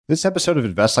This episode of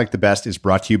Invest Like the Best is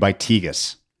brought to you by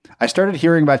Tegas. I started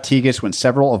hearing about Tegas when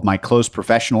several of my close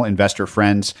professional investor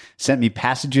friends sent me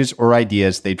passages or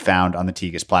ideas they'd found on the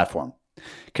Tegas platform.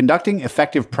 Conducting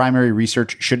effective primary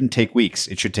research shouldn't take weeks,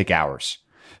 it should take hours.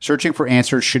 Searching for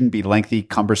answers shouldn't be a lengthy,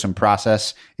 cumbersome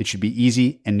process. It should be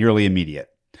easy and nearly immediate.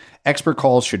 Expert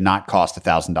calls should not cost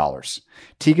 $1,000.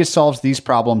 Tegas solves these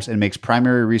problems and makes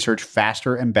primary research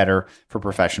faster and better for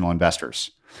professional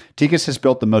investors. Tegas has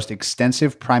built the most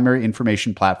extensive primary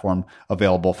information platform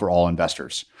available for all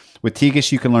investors. With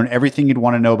Tegas, you can learn everything you'd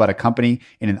want to know about a company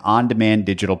in an on-demand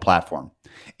digital platform.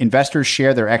 Investors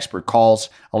share their expert calls,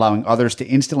 allowing others to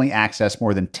instantly access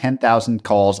more than 10,000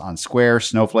 calls on Square,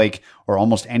 Snowflake, or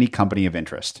almost any company of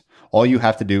interest. All you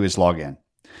have to do is log in.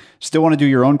 Still want to do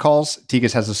your own calls?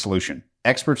 Tegas has a solution.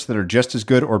 Experts that are just as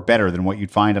good or better than what you'd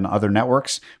find on other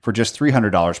networks for just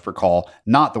 $300 per call,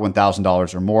 not the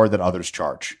 $1,000 or more that others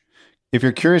charge. If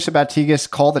you're curious about Tegas,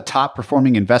 call the top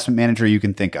performing investment manager you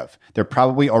can think of. They're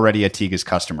probably already a Tegas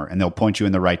customer, and they'll point you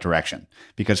in the right direction.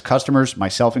 Because customers,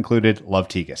 myself included, love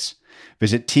Tegas.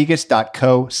 Visit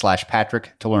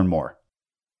tegas.co/Patrick to learn more.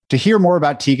 To hear more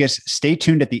about Tegas, stay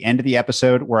tuned at the end of the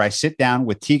episode where I sit down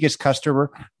with Tegas customer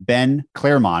Ben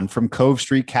Claremont from Cove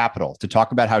Street Capital to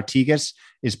talk about how Tegas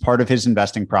is part of his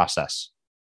investing process.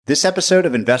 This episode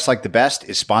of Invest Like the Best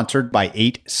is sponsored by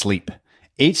 8 Sleep.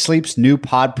 8 Sleep's new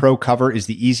Pod Pro cover is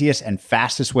the easiest and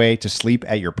fastest way to sleep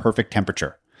at your perfect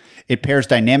temperature. It pairs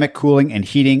dynamic cooling and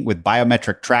heating with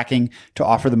biometric tracking to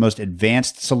offer the most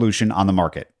advanced solution on the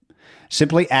market.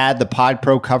 Simply add the Pod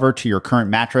Pro cover to your current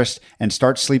mattress and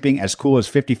start sleeping as cool as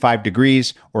 55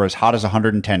 degrees or as hot as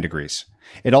 110 degrees.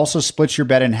 It also splits your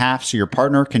bed in half so your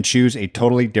partner can choose a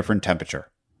totally different temperature.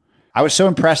 I was so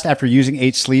impressed after using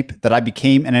 8 Sleep that I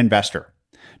became an investor.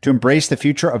 To embrace the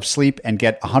future of sleep and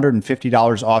get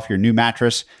 $150 off your new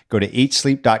mattress, go to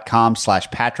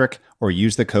 8sleep.com/Patrick or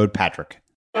use the code Patrick.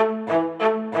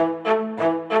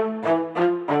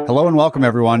 Hello and welcome,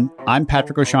 everyone. I'm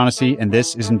Patrick O'Shaughnessy, and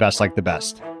this is Invest Like the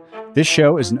Best. This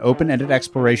show is an open-ended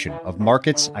exploration of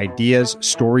markets, ideas,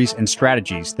 stories, and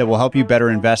strategies that will help you better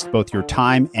invest both your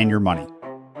time and your money.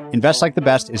 Invest Like the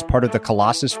Best is part of the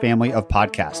Colossus family of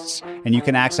podcasts, and you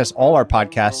can access all our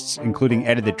podcasts, including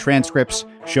edited transcripts,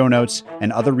 show notes,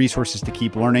 and other resources to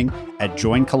keep learning at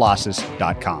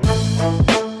joincolossus.com.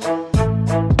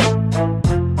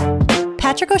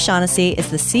 Patrick O'Shaughnessy is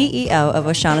the CEO of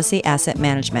O'Shaughnessy Asset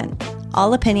Management.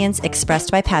 All opinions expressed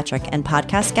by Patrick and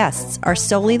podcast guests are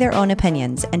solely their own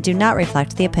opinions and do not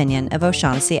reflect the opinion of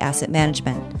O'Shaughnessy Asset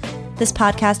Management. This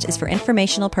podcast is for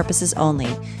informational purposes only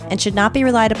and should not be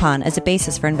relied upon as a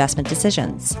basis for investment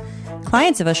decisions.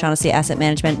 Clients of O'Shaughnessy Asset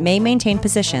Management may maintain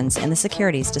positions in the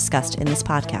securities discussed in this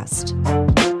podcast.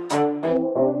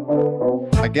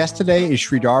 My guest today is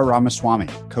Sridhar Ramaswamy,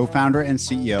 co-founder and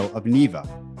CEO of Neeva,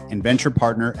 and venture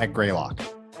partner at Greylock.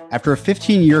 After a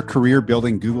 15-year career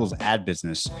building Google's ad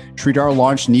business, Sridhar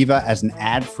launched Neeva as an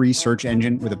ad-free search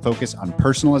engine with a focus on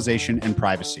personalization and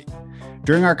privacy.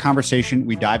 During our conversation,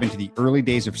 we dive into the early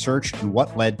days of search and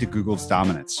what led to Google's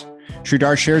dominance.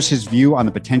 Sridhar shares his view on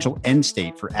the potential end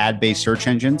state for ad-based search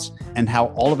engines and how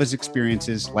all of his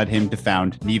experiences led him to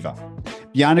found Neeva.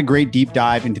 Beyond a great deep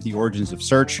dive into the origins of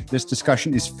search, this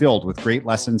discussion is filled with great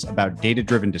lessons about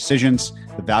data-driven decisions,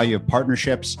 the value of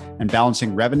partnerships, and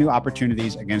balancing revenue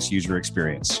opportunities against user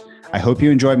experience. I hope you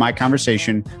enjoy my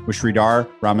conversation with Sridhar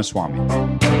Ramaswamy.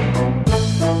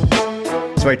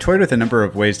 So I toyed with a number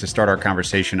of ways to start our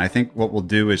conversation. I think what we'll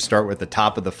do is start with the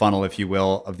top of the funnel, if you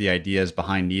will, of the ideas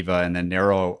behind Neeva and then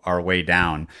narrow our way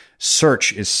down.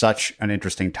 Search is such an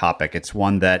interesting topic. It's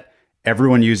one that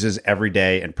everyone uses every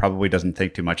day and probably doesn't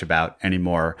think too much about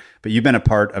anymore. But you've been a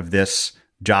part of this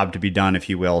job to be done, if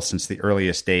you will, since the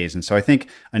earliest days. And so I think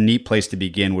a neat place to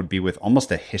begin would be with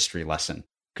almost a history lesson.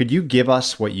 Could you give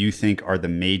us what you think are the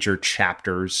major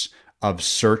chapters of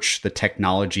search, the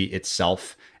technology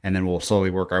itself? And then we'll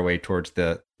slowly work our way towards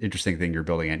the interesting thing you're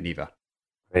building at Neeva.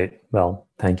 Great. Well,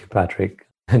 thank you, Patrick.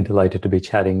 I'm delighted to be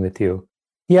chatting with you.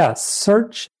 Yeah,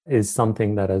 search is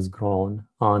something that has grown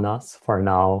on us for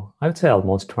now, I would say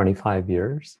almost 25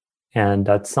 years. And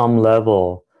at some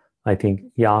level, I think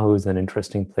Yahoo is an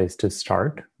interesting place to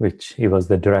start, which it was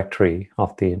the directory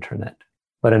of the internet.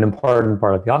 But an important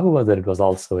part of Yahoo was that it was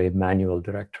also a manual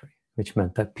directory, which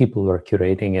meant that people were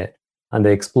curating it. And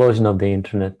the explosion of the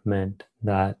internet meant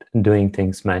that doing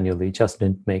things manually just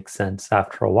didn't make sense.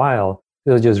 After a while,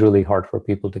 it was just really hard for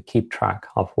people to keep track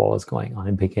of what was going on.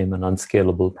 It became an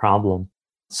unscalable problem.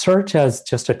 Search as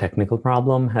just a technical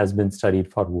problem has been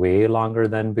studied for way longer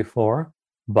than before.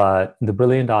 But the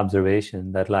brilliant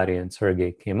observation that Larry and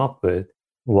Sergey came up with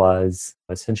was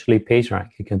essentially PageRank.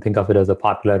 You can think of it as a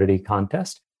popularity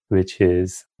contest, which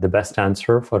is the best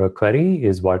answer for a query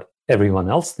is what everyone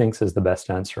else thinks is the best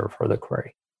answer for the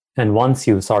query. And once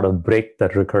you sort of break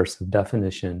that recursive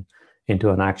definition into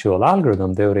an actual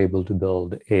algorithm, they were able to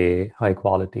build a high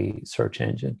quality search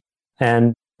engine.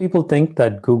 And people think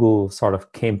that Google sort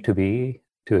of came to be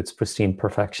to its pristine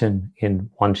perfection in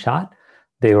one shot.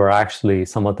 They were actually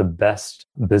some of the best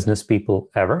business people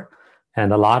ever.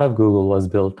 And a lot of Google was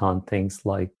built on things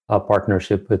like a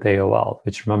partnership with AOL,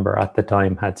 which remember at the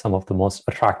time had some of the most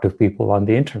attractive people on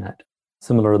the internet.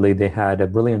 Similarly, they had a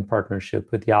brilliant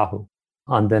partnership with Yahoo,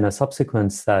 and then a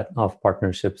subsequent set of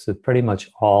partnerships with pretty much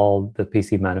all the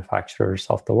PC manufacturers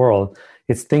of the world.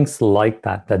 It's things like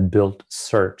that that built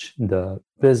search, the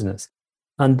business.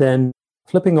 And then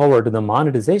flipping over to the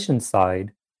monetization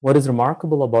side, what is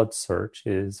remarkable about search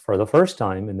is for the first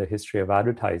time in the history of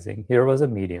advertising, here was a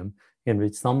medium in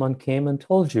which someone came and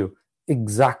told you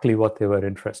exactly what they were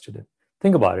interested in.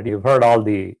 Think about it. You've heard all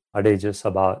the adages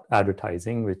about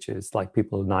advertising, which is like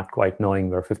people not quite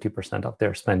knowing where 50% of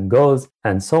their spend goes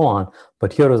and so on.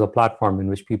 But here is a platform in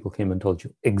which people came and told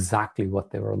you exactly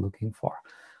what they were looking for.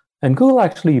 And Google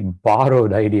actually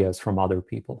borrowed ideas from other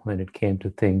people when it came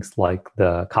to things like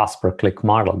the cost per click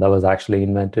model that was actually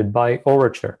invented by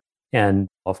Overture. And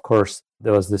of course,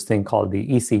 there was this thing called the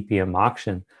eCPM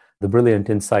auction. The brilliant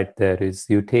insight there is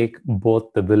you take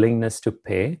both the willingness to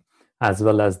pay as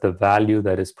well as the value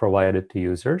that is provided to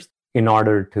users in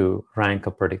order to rank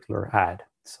a particular ad.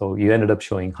 So you ended up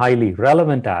showing highly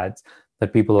relevant ads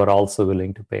that people are also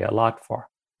willing to pay a lot for.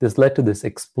 This led to this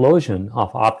explosion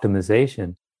of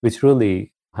optimization, which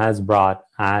really has brought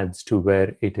ads to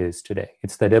where it is today.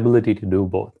 It's that ability to do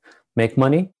both, make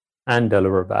money and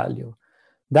deliver value.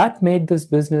 That made this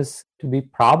business to be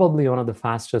probably one of the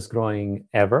fastest growing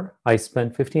ever. I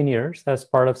spent 15 years as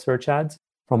part of search ads,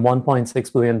 from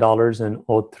 $1.6 billion in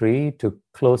 2003 to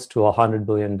close to $100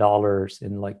 billion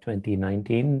in like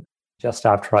 2019, just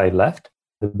after I left.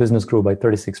 The business grew by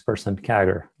 36%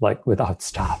 CAGR, like without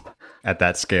stop. At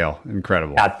that scale,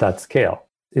 incredible. At that scale,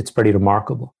 it's pretty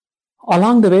remarkable.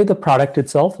 Along the way, the product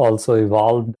itself also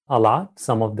evolved a lot.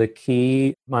 Some of the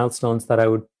key milestones that I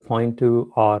would point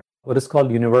to are what is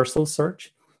called universal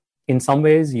search. In some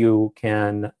ways, you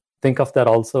can think of that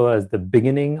also as the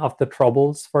beginning of the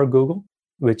troubles for Google,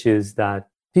 which is that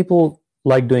people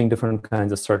like doing different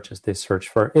kinds of searches. They search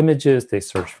for images, they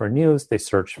search for news, they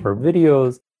search for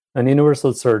videos. And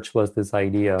universal search was this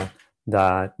idea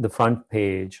that the front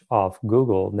page of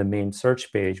Google, the main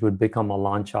search page, would become a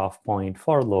launch off point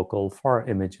for local, for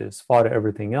images, for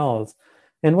everything else.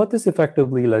 And what this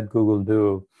effectively let Google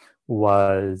do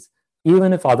was,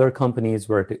 even if other companies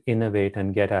were to innovate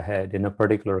and get ahead in a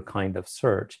particular kind of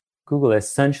search, Google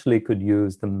essentially could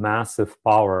use the massive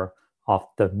power of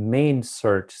the main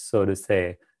search, so to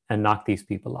say, and knock these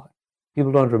people out.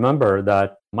 People don't remember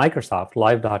that Microsoft,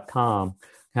 Live.com,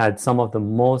 had some of the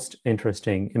most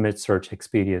interesting image search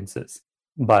experiences,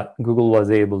 but Google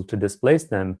was able to displace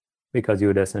them because you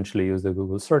would essentially use the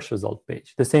Google search result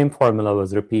page. The same formula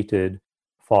was repeated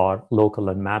for local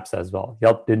and maps as well.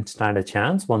 Yelp didn't stand a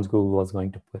chance once Google was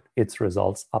going to put its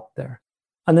results up there.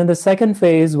 And then the second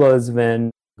phase was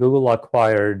when Google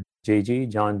acquired JG,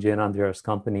 John Giannandrea's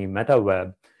company,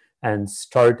 MetaWeb, and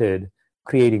started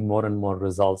creating more and more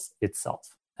results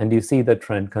itself. And you see the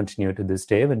trend continue to this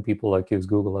day when people accuse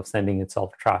Google of sending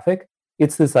itself traffic.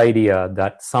 It's this idea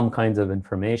that some kinds of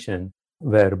information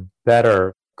were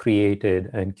better created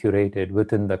and curated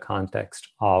within the context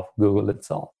of Google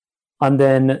itself. And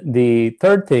then the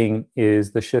third thing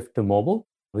is the shift to mobile,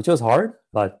 which was hard,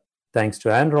 but thanks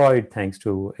to Android, thanks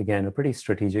to, again, a pretty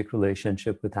strategic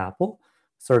relationship with Apple,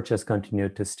 search has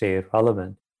continued to stay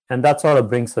relevant. And that sort of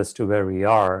brings us to where we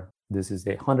are. This is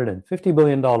a $150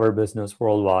 billion business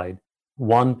worldwide.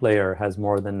 One player has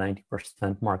more than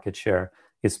 90% market share,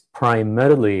 is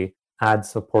primarily ad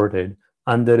supported,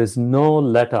 and there is no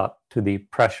let up to the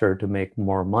pressure to make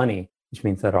more money, which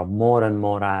means there are more and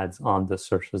more ads on the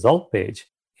search result page.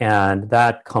 And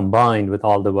that, combined with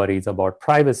all the worries about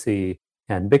privacy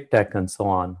and big tech and so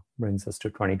on, brings us to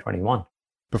 2021.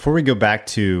 Before we go back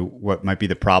to what might be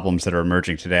the problems that are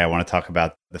emerging today, I want to talk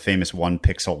about the famous 1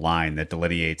 pixel line that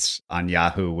delineates on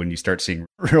Yahoo when you start seeing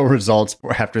real results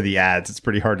after the ads. It's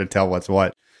pretty hard to tell what's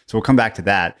what. So we'll come back to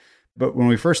that. But when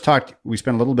we first talked, we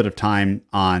spent a little bit of time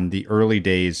on the early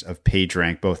days of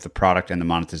PageRank, both the product and the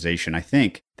monetization. I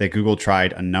think that Google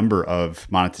tried a number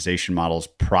of monetization models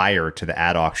prior to the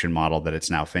ad auction model that it's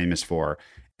now famous for.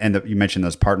 And you mentioned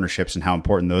those partnerships and how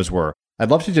important those were. I'd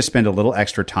love to just spend a little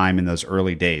extra time in those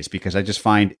early days because I just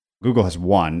find Google has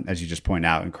won, as you just point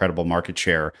out, incredible market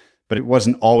share. but it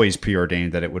wasn't always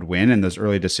preordained that it would win. And those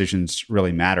early decisions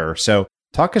really matter. So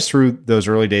talk us through those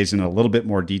early days in a little bit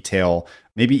more detail,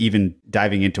 maybe even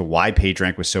diving into why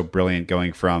PageRank was so brilliant,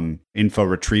 going from info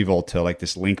retrieval to like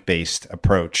this link-based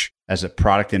approach as a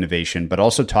product innovation, but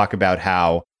also talk about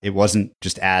how it wasn't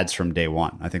just ads from day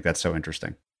one. I think that's so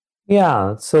interesting.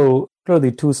 Yeah, so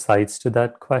really two sides to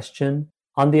that question.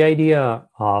 On the idea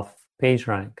of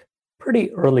PageRank,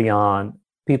 pretty early on,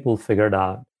 people figured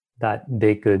out that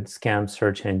they could scam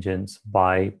search engines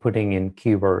by putting in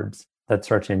keywords that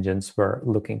search engines were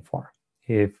looking for.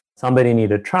 If somebody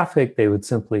needed traffic, they would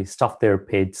simply stuff their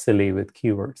page silly with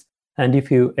keywords. And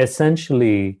if you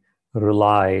essentially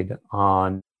relied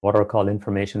on what are called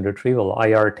information retrieval,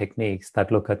 IR techniques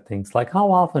that look at things like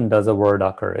how often does a word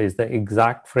occur? Is the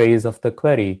exact phrase of the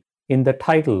query in the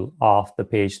title of the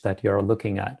page that you're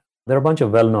looking at? There are a bunch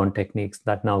of well-known techniques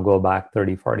that now go back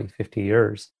 30, 40, 50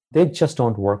 years. They just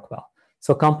don't work well.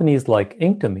 So companies like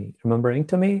Inktomi, remember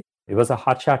Inktomi? It was a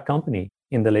hotshot company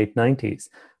in the late 90s.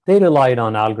 They relied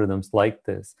on algorithms like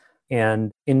this.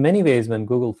 And in many ways, when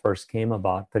Google first came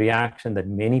about, the reaction that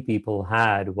many people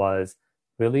had was,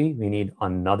 really, we need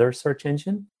another search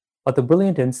engine? But the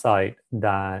brilliant insight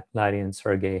that Larry and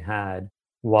Sergey had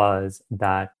was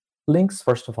that links,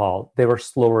 first of all, they were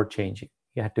slower changing.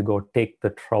 You had to go take the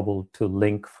trouble to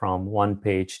link from one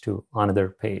page to another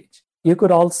page. You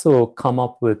could also come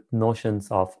up with notions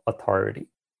of authority,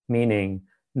 meaning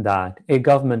that a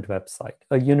government website,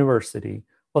 a university,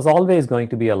 was always going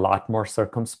to be a lot more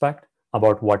circumspect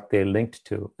about what they linked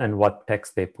to and what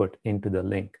text they put into the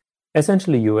link.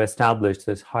 Essentially, you establish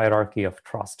this hierarchy of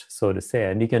trust, so to say,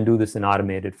 and you can do this in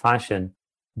automated fashion,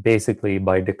 basically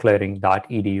by declaring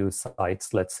 .edu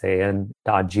sites, let's say, and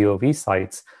 .gov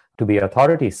sites to be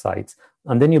authority sites.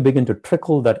 And then you begin to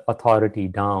trickle that authority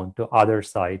down to other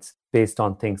sites based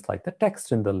on things like the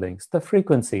text in the links, the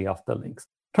frequency of the links.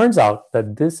 Turns out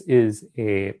that this is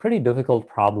a pretty difficult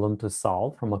problem to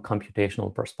solve from a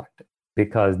computational perspective,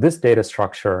 because this data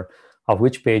structure of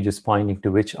which page is pointing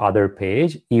to which other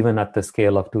page, even at the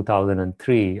scale of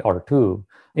 2003 or 2,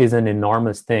 is an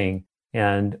enormous thing.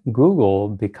 And Google,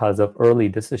 because of early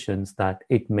decisions that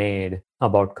it made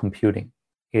about computing,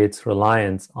 its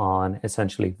reliance on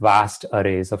essentially vast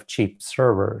arrays of cheap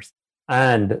servers,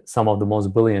 and some of the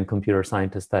most brilliant computer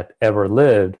scientists that ever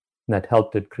lived that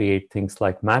helped it create things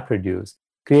like MapReduce,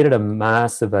 created a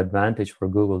massive advantage for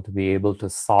Google to be able to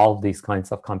solve these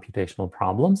kinds of computational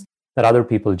problems that other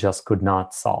people just could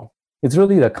not solve. It's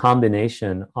really the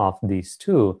combination of these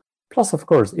two, plus, of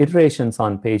course, iterations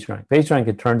on PageRank. PageRank,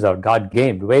 it turns out, got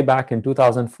gamed way back in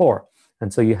 2004.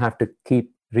 And so you have to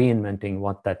keep reinventing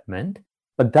what that meant.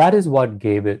 But that is what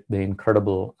gave it the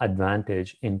incredible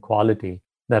advantage in quality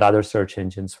that other search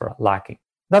engines were lacking.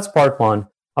 That's part one.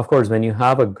 Of course, when you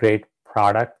have a great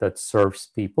product that serves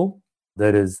people,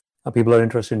 that is, people are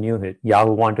interested in you.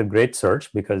 Yahoo wanted great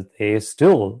search because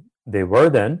they were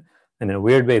then, and in a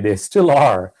weird way, they still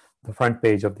are the front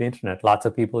page of the internet. Lots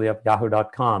of people have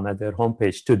yahoo.com at their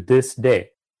homepage to this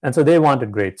day. And so they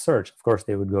wanted great search. Of course,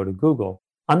 they would go to Google.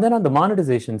 And then on the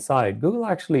monetization side, Google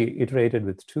actually iterated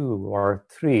with 2 or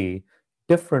 3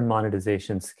 different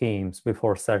monetization schemes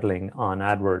before settling on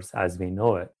AdWords as we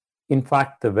know it. In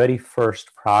fact, the very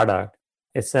first product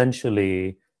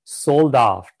essentially sold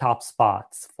off top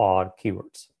spots for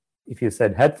keywords. If you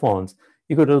said headphones,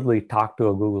 you could literally talk to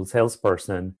a Google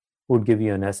salesperson who would give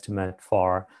you an estimate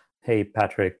for, hey,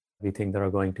 Patrick, we think there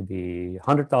are going to be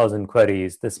 100,000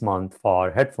 queries this month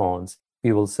for headphones.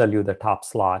 We will sell you the top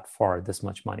slot for this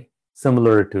much money.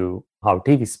 Similar to how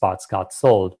TV spots got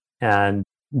sold. And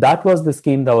that was the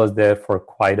scheme that was there for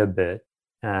quite a bit.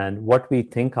 And what we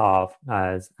think of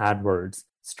as AdWords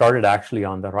started actually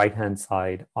on the right-hand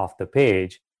side of the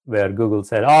page, where Google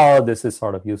said, oh, this is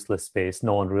sort of useless space.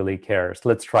 No one really cares.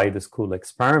 Let's try this cool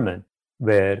experiment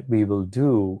where we will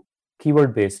do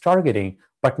keyword-based targeting,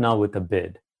 but now with a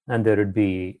bid. And there would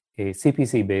be a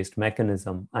CPC-based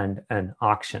mechanism and an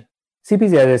auction.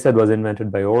 CPC, as I said, was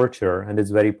invented by Overture and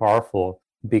is very powerful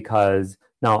because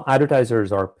now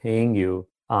advertisers are paying you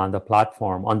on the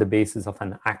platform on the basis of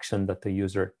an action that the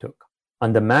user took.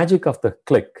 And the magic of the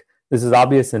click, this is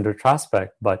obvious in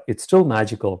retrospect, but it's still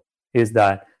magical, is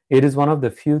that it is one of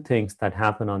the few things that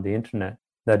happen on the internet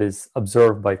that is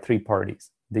observed by 3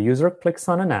 parties. The user clicks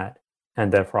on an ad,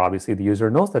 and therefore, obviously, the user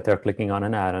knows that they're clicking on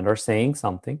an ad and are saying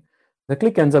something. The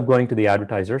click ends up going to the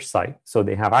advertiser's site, so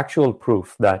they have actual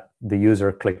proof that the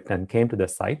user clicked and came to the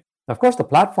site. Of course, the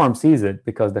platform sees it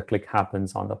because the click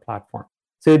happens on the platform.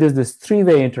 So it is this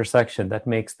 3-way intersection that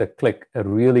makes the click a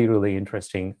really, really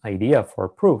interesting idea for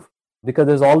proof, because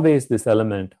there's always this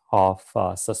element of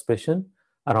suspicion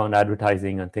around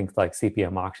advertising and things like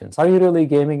CPM auctions. Are you really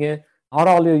gaming it? Are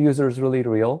all your users really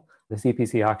real? The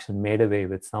CPC auction made away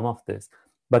with some of this.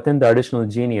 But then the additional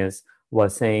genius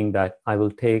was saying that I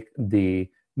will take the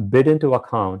bid into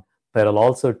account, but I'll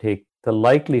also take the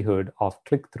likelihood of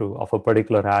click-through of a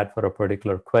particular ad for a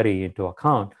particular query into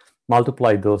account,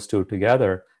 multiply those two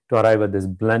together to arrive at this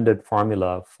blended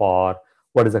formula for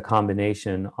what is a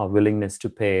combination of willingness to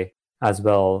pay as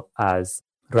well as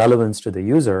relevance to the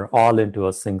user, all into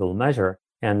a single measure.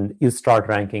 And you start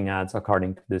ranking ads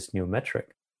according to this new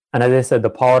metric. And as I said, the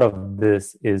power of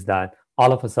this is that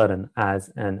all of a sudden,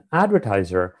 as an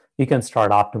advertiser, you can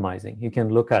start optimizing. You can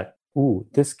look at, ooh,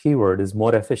 this keyword is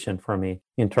more efficient for me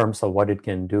in terms of what it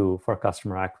can do for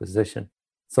customer acquisition.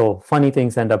 So funny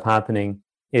things end up happening.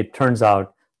 It turns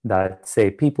out that,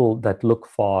 say, people that look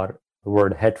for the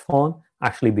word headphone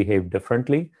actually behave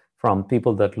differently from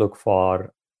people that look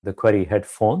for the query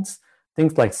headphones.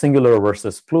 Things like singular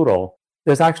versus plural,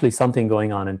 there's actually something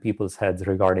going on in people's heads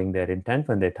regarding their intent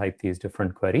when they type these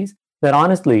different queries that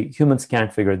honestly humans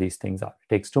can't figure these things out.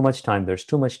 It takes too much time, there's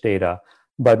too much data.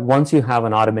 But once you have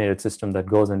an automated system that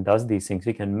goes and does these things,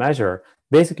 you can measure.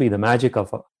 Basically, the magic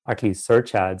of at least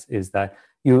search ads is that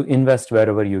you invest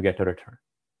wherever you get a return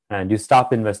and you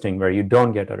stop investing where you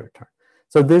don't get a return.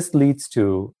 So this leads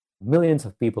to millions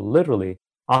of people literally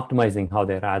optimizing how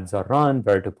their ads are run,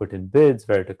 where to put in bids,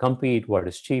 where to compete, what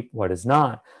is cheap, what is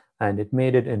not. And it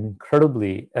made it an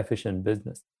incredibly efficient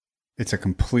business. It's a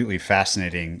completely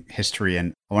fascinating history.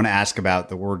 And I want to ask about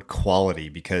the word quality,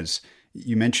 because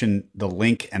you mentioned the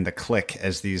link and the click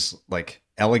as these like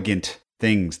elegant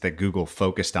things that Google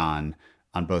focused on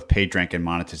both PageRank and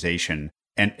monetization.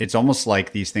 And it's almost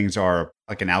like these things are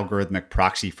like an algorithmic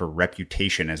proxy for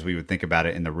reputation as we would think about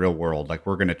it in the real world. Like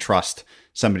we're going to trust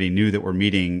somebody new that we're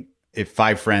meeting if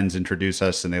 5 friends introduce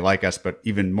us and they like us, but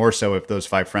even more so if those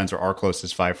 5 friends are our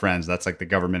closest 5 friends. That's like the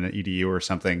government at EDU or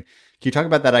something. Can you talk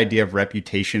about that idea of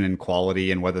reputation and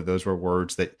quality and whether those were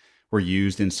words that were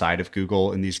used inside of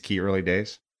Google in these key early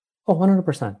days? Oh,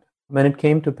 100%. When it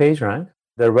came to PageRank,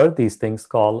 there were these things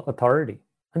called authority.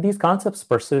 And these concepts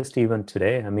persist even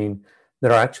today. I mean,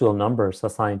 there are actual numbers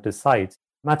assigned to sites.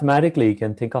 Mathematically, you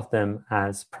can think of them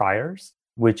as priors,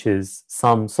 which is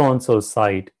some so-and-so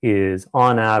site is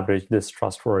on average this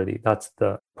trustworthy. That's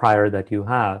the prior that you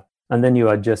have. And then you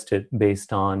adjust it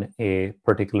based on a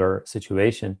particular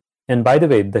situation. And by the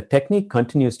way, the technique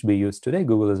continues to be used today.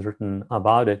 Google has written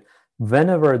about it.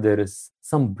 Whenever there is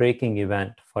some breaking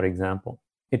event, for example,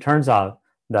 it turns out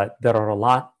that there are a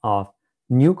lot of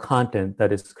new content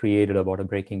that is created about a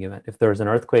breaking event. If there's an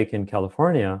earthquake in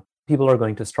California, people are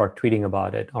going to start tweeting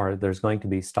about it, or there's going to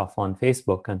be stuff on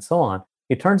Facebook and so on.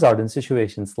 It turns out in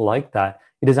situations like that,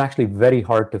 it is actually very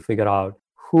hard to figure out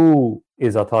who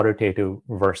is authoritative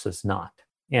versus not.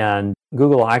 And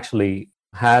Google actually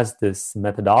has this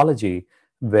methodology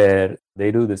where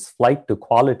they do this flight to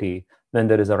quality when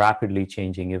there is a rapidly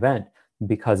changing event,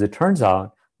 because it turns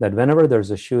out that whenever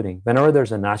there's a shooting, whenever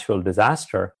there's a natural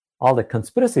disaster, all the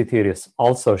conspiracy theorists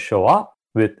also show up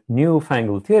with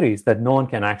newfangled theories that no one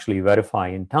can actually verify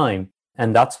in time.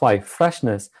 And that's why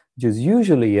freshness, which is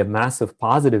usually a massive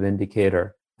positive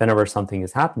indicator whenever something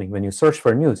is happening. When you search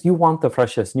for news, you want the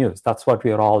freshest news. That's what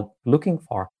we are all looking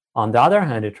for. On the other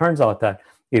hand, it turns out that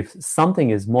if something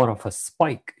is more of a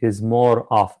spike, is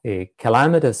more of a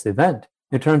calamitous event,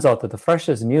 it turns out that the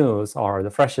freshest news or the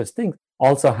freshest things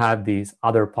also have these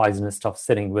other poisonous stuff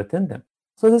sitting within them.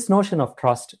 So this notion of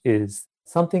trust is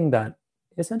something that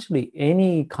essentially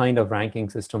any kind of ranking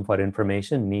system for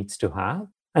information needs to have.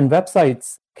 And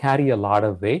websites carry a lot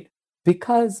of weight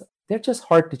because they're just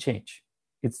hard to change.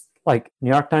 It's like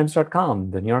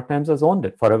NewYorkTimes.com. The New York Times has owned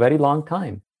it for a very long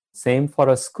time. Same for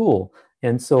a school.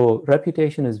 And so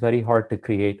reputation is very hard to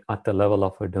create at the level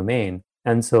of a domain.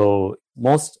 And so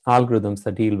most algorithms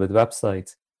that deal with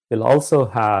websites will also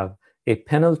have a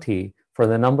penalty for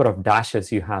the number of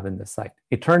dashes you have in the site.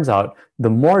 It turns out the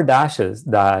more dashes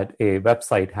that a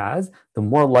website has, the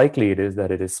more likely it is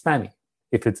that it is spammy.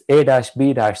 If it's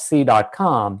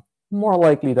a-b-c.com, more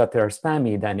likely that they're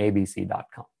spammy than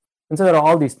abc.com. And so there are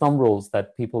all these thumb rules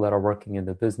that people that are working in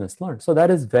the business learn. So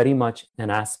that is very much an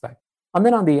aspect. And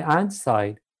then on the ad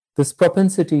side, this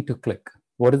propensity to click.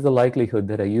 What is the likelihood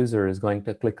that a user is going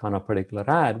to click on a particular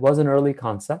ad was an early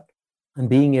concept. And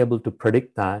being able to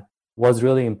predict that was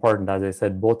really important, as I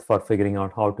said, both for figuring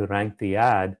out how to rank the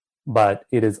ad, but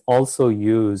it is also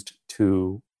used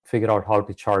to figure out how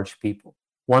to charge people.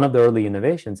 One of the early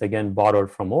innovations, again,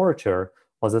 borrowed from Overture,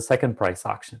 was a second price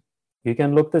auction. You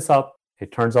can look this up.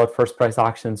 It turns out first price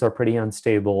auctions are pretty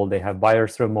unstable. They have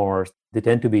buyer's remorse. They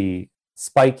tend to be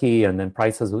spiky, and then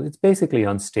prices, it's basically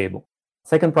unstable.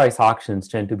 Second price auctions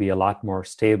tend to be a lot more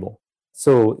stable.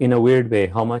 So in a weird way,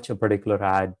 how much a particular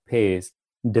ad pays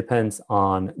depends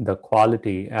on the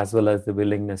quality as well as the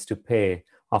willingness to pay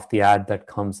of the ad that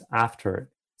comes after it.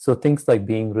 So things like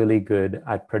being really good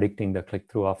at predicting the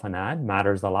click-through of an ad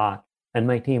matters a lot. And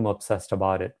my team obsessed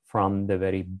about it from the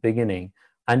very beginning.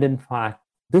 And in fact,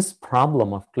 this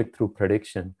problem of click-through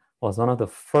prediction was one of the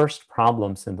first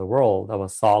problems in the world that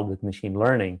was solved with machine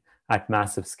learning at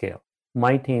massive scale.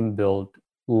 My team built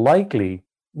likely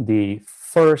the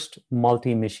first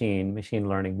multi-machine machine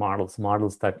learning models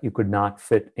that you could not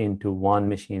fit into one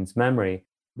machine's memory.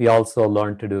 We also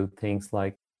learned to do things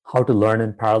like how to learn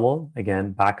in parallel.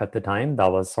 Again, back at the time, that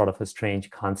was sort of a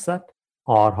strange concept.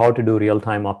 Or how to do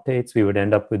real-time updates. We would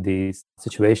end up with these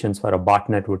situations where a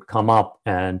botnet would come up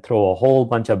and throw a whole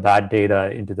bunch of bad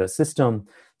data into the system.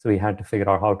 So we had to figure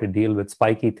out how to deal with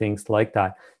spiky things like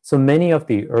that. So many of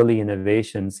the early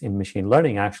innovations in machine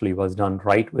learning actually was done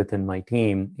right within my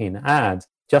team in ads,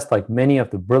 just like many of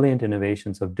the brilliant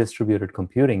innovations of distributed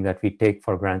computing that we take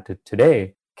for granted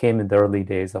today came in the early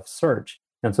days of search.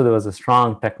 And so there was a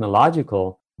strong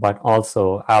technological but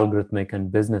also algorithmic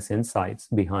and business insights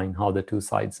behind how the two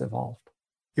sides evolved.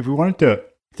 If we wanted to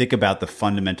think about the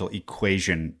fundamental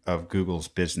equation of Google's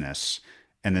business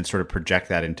and then sort of project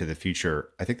that into the future,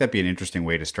 I think that'd be an interesting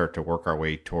way to start to work our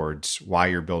way towards why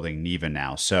you're building Neva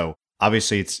now. So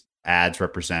obviously it's ads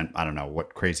represent, I don't know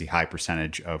what crazy high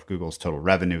percentage of Google's total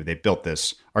revenue. They built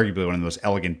this arguably one of the most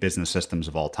elegant business systems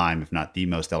of all time, if not the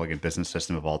most elegant business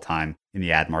system of all time in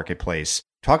the ad marketplace.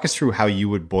 Talk us through how you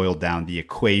would boil down the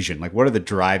equation. Like, what are the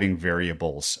driving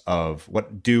variables of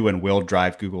what do and will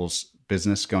drive Google's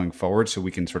business going forward so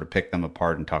we can sort of pick them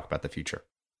apart and talk about the future?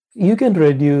 You can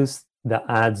reduce the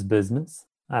ads business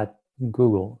at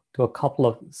Google to a couple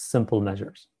of simple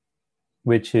measures,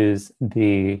 which is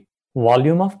the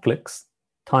volume of clicks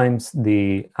times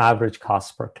the average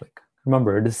cost per click.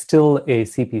 Remember, it is still a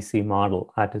CPC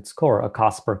model at its core, a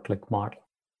cost per click model.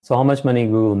 So how much money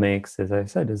Google makes, as I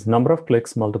said, is number of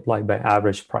clicks multiplied by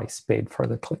average price paid for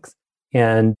the clicks.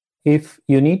 And if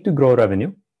you need to grow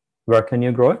revenue, where can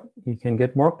you grow it? You can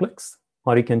get more clicks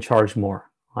or you can charge more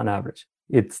on average.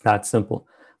 It's that simple.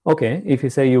 Okay, if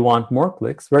you say you want more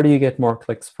clicks, where do you get more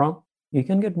clicks from? You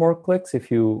can get more clicks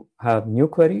if you have new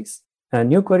queries. And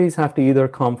new queries have to either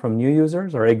come from new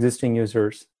users or existing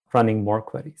users running more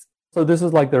queries. So this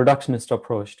is like the reductionist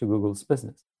approach to Google's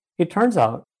business. It turns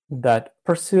out that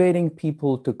persuading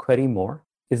people to query more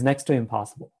is next to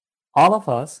impossible. All of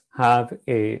us have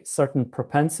a certain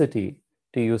propensity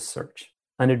to use search,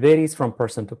 and it varies from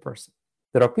person to person.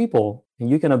 There are people, and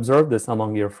you can observe this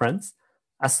among your friends,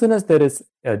 as soon as there is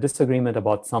a disagreement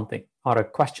about something or a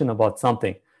question about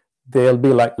something, they'll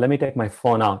be like, let me take my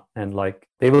phone out, and like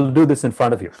they will do this in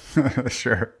front of you.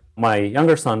 Sure. My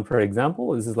younger son, for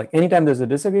example, is like anytime there's a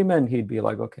disagreement, he'd be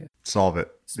like, okay, solve it.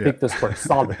 Speak this first,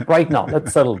 solve it right now.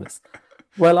 Let's settle this.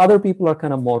 Well, other people are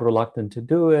kind of more reluctant to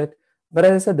do it. But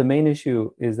as I said, the main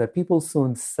issue is that people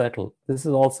soon settle. This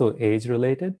is also age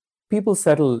related. People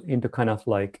settle into kind of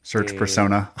like search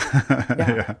persona.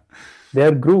 Yeah.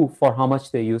 Their groove for how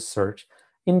much they use search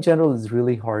in general is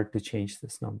really hard to change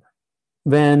this number.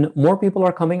 When more people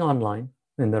are coming online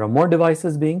and there are more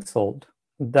devices being sold,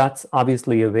 that's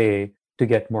obviously a way to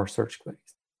get more search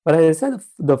queries. But as I said,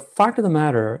 the fact of the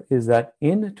matter is that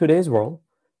in today's world,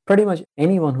 pretty much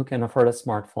anyone who can afford a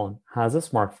smartphone has a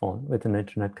smartphone with an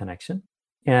internet connection.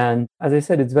 And as I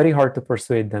said, it's very hard to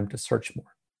persuade them to search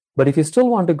more. But if you still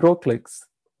want to grow clicks,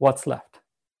 what's left?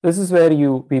 This is where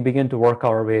we begin to work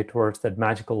our way towards that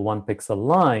magical 1 pixel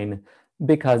line,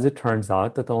 because it turns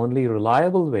out that the only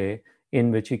reliable way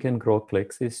in which you can grow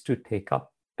clicks is to take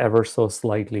up ever so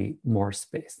slightly more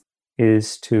space,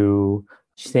 is to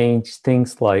change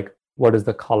things like what is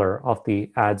the color of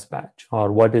the ads badge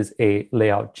or what is a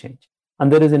layout change.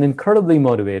 And there is an incredibly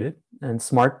motivated and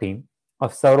smart team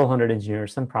of several hundred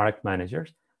engineers and product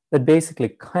managers that basically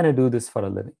kind of do this for a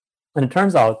living. And it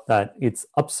turns out that it's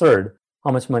absurd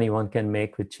how much money one can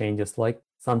make with changes like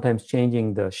sometimes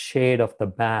changing the shade of the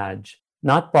badge,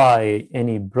 not by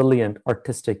any brilliant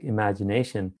artistic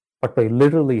imagination, but by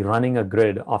literally running a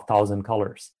grid of 1,000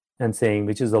 colors and saying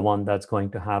which is the one that's going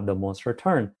to have the most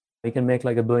return. We can make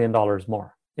like $1 billion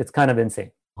more. It's kind of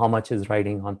insane how much is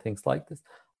riding on things like this.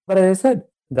 But as I said,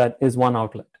 that is one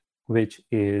outlet, which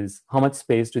is how much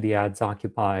space do the ads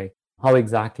occupy? How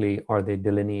exactly are they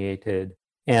delineated?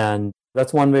 And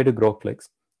that's one way to grow clicks.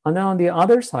 And then on the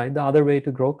other side, the other way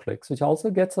to grow clicks, which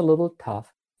also gets a little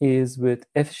tough, is with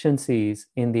efficiencies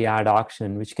in the ad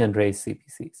auction, which can raise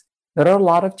CPCs. There are a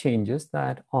lot of changes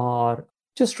that are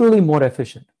just really more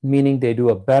efficient, meaning they do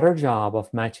a better job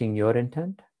of matching your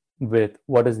intent with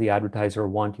what does the advertiser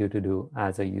want you to do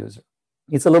as a user.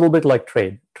 It's a little bit like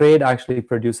trade. Trade actually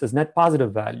produces net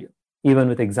positive value, even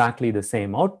with exactly the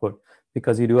same output,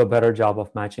 because you do a better job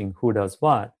of matching who does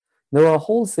what. There are a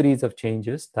whole series of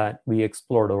changes that we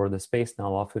explored over the space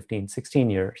now of 15, 16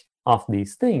 years of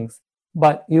these things,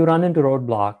 but you run into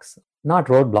roadblocks, not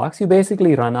roadblocks, you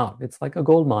basically run out. It's like a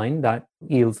gold mine that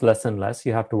yields less and less.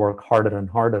 You have to work harder and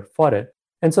harder for it.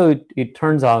 And so it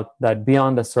turns out that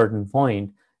beyond a certain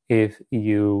point, if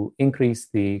you increase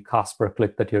the cost per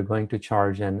click that you're going to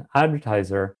charge an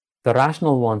advertiser, the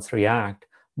rational ones react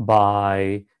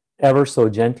by ever so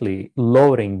gently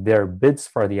lowering their bids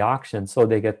for the auction so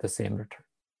they get the same return.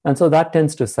 And so that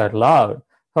tends to settle out.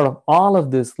 Sort of all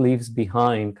of this leaves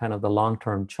behind kind of the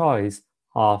long-term choice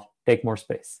of take more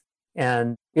space.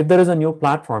 And if there is a new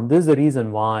platform, this is the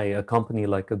reason why a company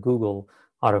like a Google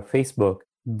or a Facebook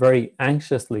very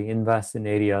anxiously invests in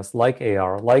areas like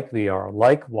AR, like VR,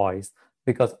 like voice,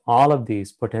 because all of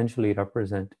these potentially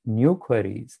represent new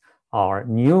queries or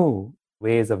new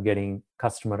ways of getting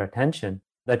customer attention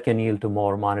that can yield to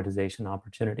more monetization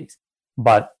opportunities.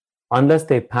 But unless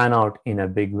they pan out in a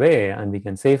big way, and we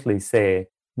can safely say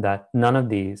that none of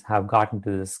these have gotten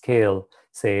to the scale,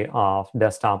 say, of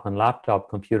desktop and laptop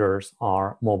computers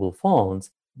or mobile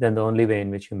phones, then the only way in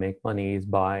which you make money is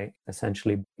by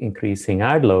essentially increasing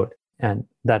ad load. And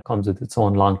that comes with its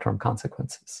own long-term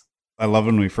consequences. I love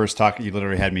when we first talked, you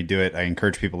literally had me do it. I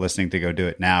encourage people listening to go do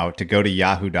it now, to go to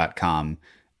yahoo.com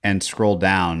and scroll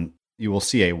down. You will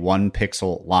see a 1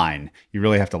 pixel line. You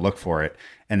really have to look for it.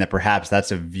 And that perhaps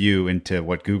that's a view into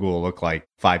what Google will look like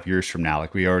 5 years from now.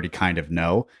 Like we already kind of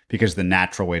know, because the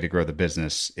natural way to grow the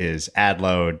business is ad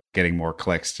load, getting more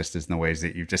clicks, just as in the ways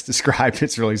that you've just described.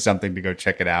 It's really something to go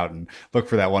check it out and look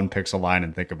for that 1 pixel line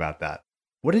and think about that.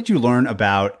 What did you learn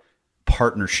about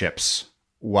partnerships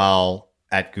while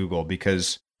at Google?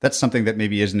 Because that's something that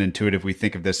maybe isn't intuitive. We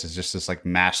think of this as just this like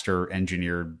master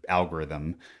engineered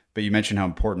algorithm. But you mentioned how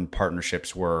important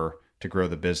partnerships were to grow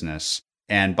the business.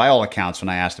 And by all accounts, when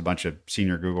I asked a bunch of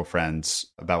senior Google friends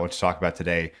about what to talk about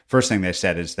today, first thing they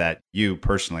said is that you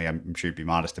personally, I'm sure you'd be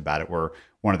modest about it, were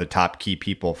one of the top key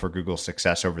people for Google's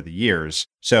success over the years.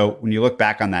 So when you look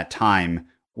back on that time,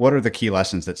 what are the key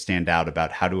lessons that stand out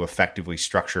about how to effectively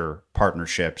structure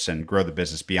partnerships and grow the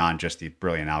business beyond just the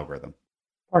brilliant algorithm?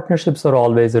 Partnerships are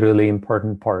always a really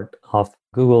important part of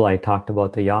Google. I talked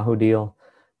about the Yahoo deal.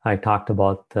 I talked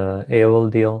about the AOL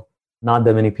deal. Not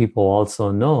that many people also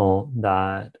know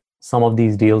that some of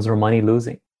these deals are money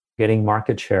losing. Getting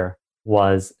market share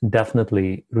was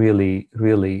definitely really,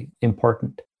 really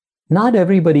important. Not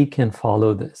everybody can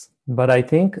follow this, but I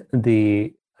think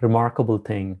the remarkable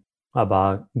thing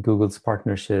about Google's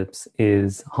partnerships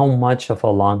is how much of a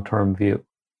long-term view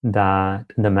that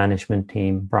the management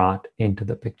team brought into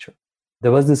the picture.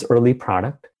 There was this early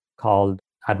product called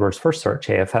AdWords for Search,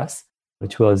 AFS,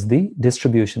 which was the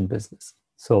distribution business.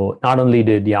 So not only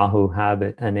did Yahoo have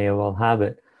it and AOL have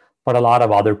it, but a lot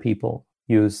of other people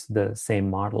use the same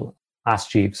model.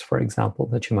 Ask Jeeves, for example,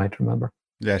 that you might remember.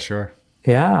 Yeah, sure.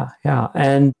 Yeah.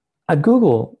 And at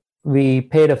Google, we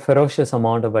paid a ferocious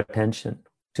amount of attention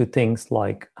to things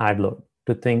like ad load,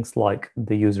 to things like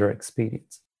the user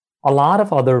experience. A lot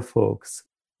of other folks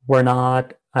were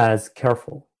not as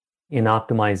careful in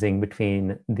optimizing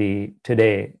between the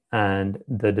today and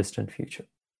the distant future.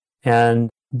 And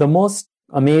the most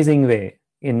amazing way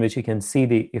in which you can see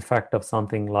the effect of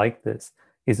something like this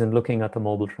is in looking at the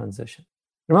mobile transition.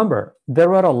 Remember, there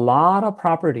were a lot of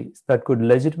properties that could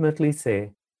legitimately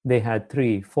say they had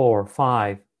 3, 4,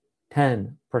 5,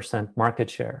 10% market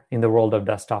share in the world of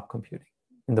desktop computing,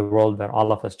 in the world where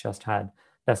all of us just had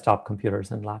desktop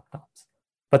computers and laptops.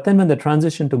 But then when the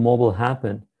transition to mobile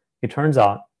happened, it turns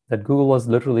out that Google was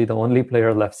literally the only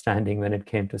player left standing when it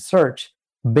came to search.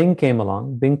 Bing came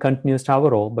along. Bing continues to have a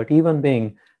role, but even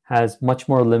Bing has much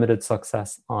more limited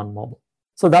success on mobile.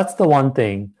 So that's the one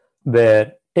thing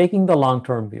where taking the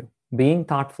long-term view, being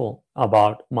thoughtful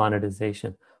about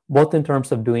monetization, both in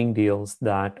terms of doing deals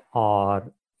that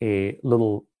are a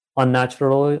little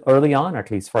unnatural early on,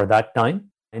 at least for that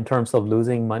time, in terms of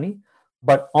losing money,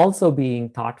 but also being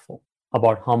thoughtful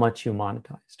about how much you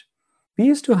monetized. We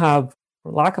used to have,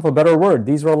 for lack of a better word,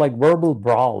 these were like verbal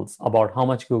brawls about how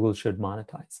much Google should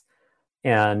monetize.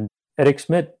 And Eric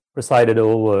Schmidt presided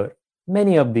over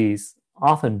many of these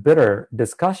often bitter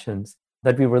discussions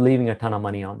that we were leaving a ton of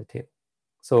money on the table.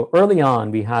 So early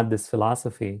on, we had this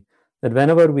philosophy that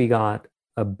whenever we got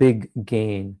a big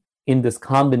gain in this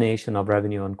combination of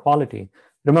revenue and quality,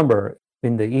 remember,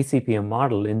 in the eCPM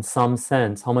model, in some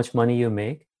sense, how much money you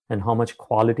make and how much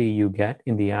quality you get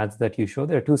in the ads that you show,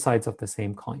 they're two sides of the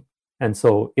same coin. And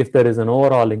so if there is an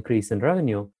overall increase in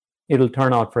revenue, it'll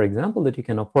turn out, for example, that you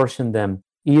can apportion them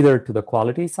either to the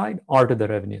quality side or to the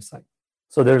revenue side.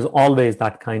 So there's always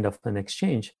that kind of an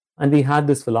exchange. And we had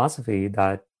this philosophy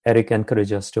that Eric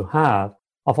encouraged us to have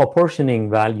of apportioning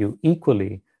value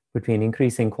equally between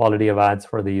increasing quality of ads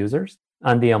for the users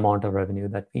and the amount of revenue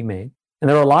that we made. And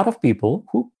there are a lot of people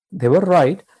who, they were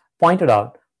right, pointed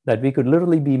out that we could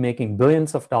literally be making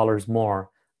billions of dollars more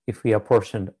if we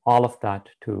apportioned all of that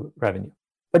to revenue.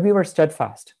 But we were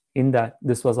steadfast in that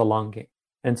this was a long game.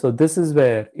 And so this is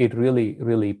where it really,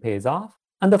 really pays off.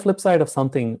 And the flip side of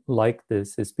something like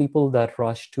this is people that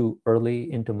rush too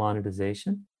early into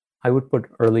monetization. I would put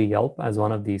early Yelp as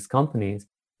one of these companies.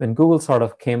 When Google sort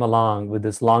of came along with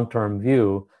this long-term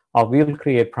view of we'll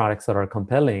create products that are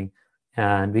compelling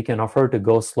and we can afford to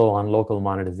go slow on local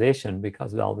monetization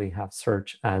because, well, we have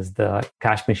search as the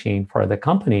cash machine for the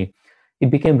company, it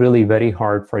became really very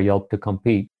hard for Yelp to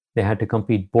compete. They had to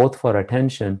compete both for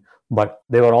attention, but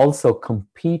they were also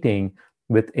competing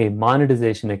with a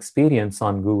monetization experience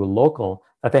on Google Local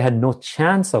that they had no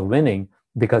chance of winning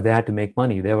because they had to make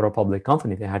money. They were a public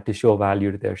company. They had to show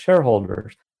value to their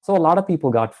shareholders. So a lot of people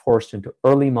got forced into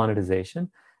early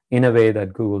monetization in a way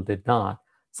that Google did not.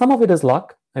 Some of it is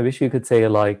luck. I wish you could say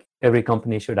like every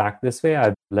company should act this way.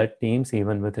 I've led teams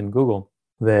even within Google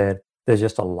where there's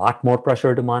just a lot more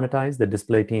pressure to monetize. The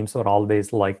display teams are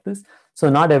always like this. So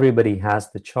not everybody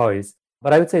has the choice.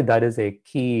 But I would say that is a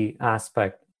key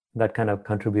aspect that kind of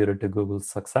contributed to Google's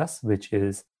success, which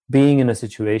is being in a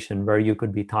situation where you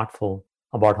could be thoughtful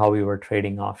about how we were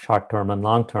trading off short-term and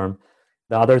long-term.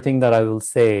 The other thing that I will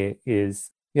say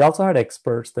is we also had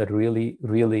experts that really,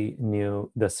 really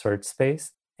knew the search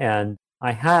space. And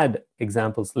I had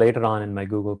examples later on in my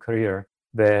Google career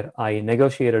where I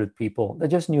negotiated with people that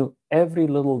just knew every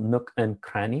little nook and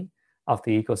cranny of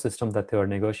the ecosystem that they were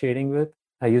negotiating with.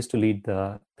 I used to lead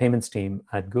the payments team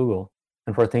at Google.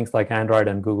 And for things like Android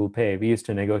and Google Pay, we used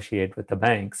to negotiate with the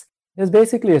banks. It was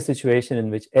basically a situation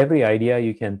in which every idea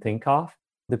you can think of,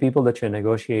 the people that you're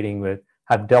negotiating with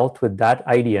have dealt with that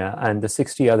idea and the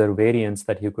 60 other variants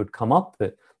that you could come up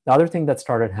with. The other thing that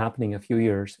started happening a few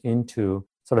years into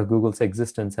sort of Google's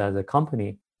existence as a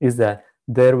company is that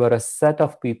there were a set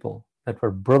of people that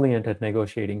were brilliant at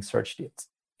negotiating search deals.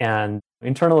 And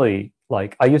internally,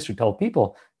 like I used to tell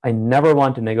people, I never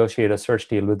want to negotiate a search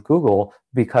deal with Google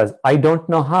because I don't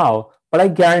know how, but I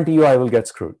guarantee you I will get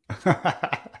screwed.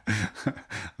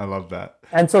 I love that.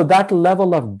 And so that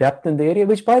level of depth in the area,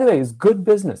 which by the way is good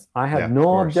business. I have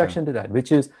no objection to that,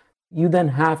 which is you then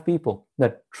have people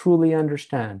that truly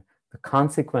understand the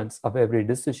consequence of every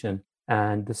decision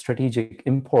and the strategic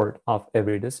import of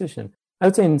every decision. I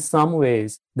would say in some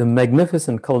ways, the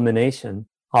magnificent culmination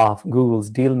of Google's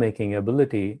deal-making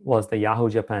ability was the Yahoo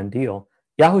Japan deal.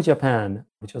 Yahoo Japan,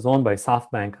 which was owned by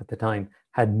SoftBank at the time,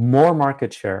 had more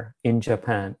market share in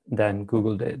Japan than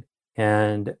Google did.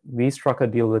 And we struck a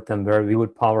deal with them where we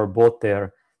would power both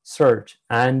their search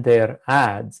and their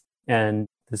ads. And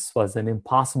this was an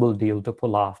impossible deal to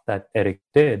pull off that Eric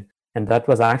did. And that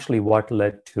was actually what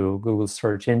led to Google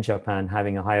search in Japan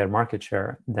having a higher market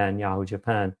share than Yahoo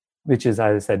Japan, which is,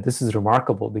 as I said, this is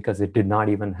remarkable because it did not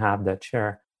even have that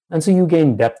share. And so you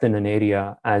gain depth in an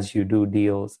area as you do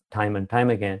deals time and time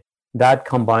again. That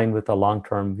combined with a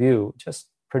long-term view just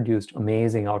produced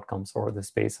amazing outcomes over the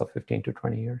space of 15 to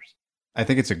 20 years. I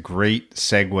think it's a great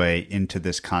segue into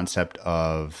this concept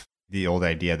of the old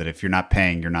idea that if you're not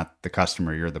paying, you're not the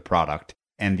customer, you're the product,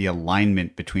 and the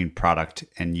alignment between product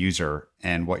and user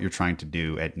and what you're trying to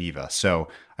do at Neeva. So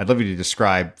I'd love you to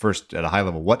describe first at a high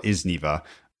level, what is Neeva?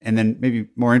 And then maybe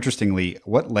more interestingly,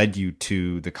 what led you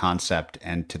to the concept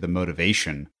and to the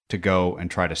motivation to go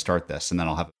and try to start this? And then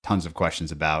I'll have tons of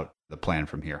questions about the plan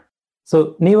from here.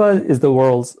 So Neeva is the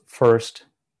world's first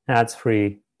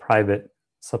ads-free private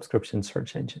subscription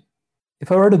search engine.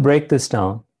 If I were to break this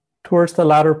down, towards the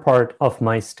latter part of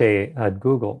my stay at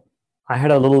Google, I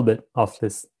had a little bit of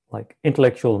this like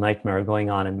intellectual nightmare going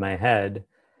on in my head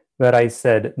where I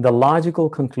said the logical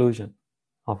conclusion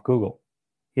of Google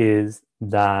is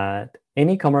that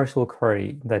any commercial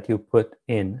query that you put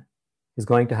in is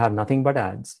going to have nothing but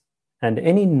ads, and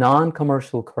any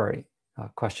non-commercial query, a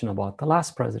question about the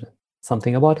last president,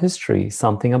 something about history,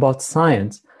 something about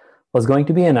science, was going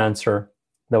to be an answer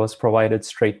that was provided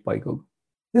straight by Google.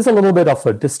 This is a little bit of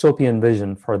a dystopian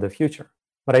vision for the future.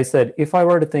 But I said, if I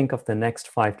were to think of the next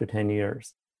 5 to 10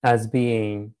 years as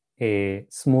being a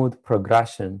smooth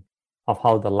progression of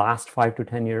how the last 5 to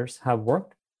 10 years have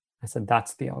worked, I said,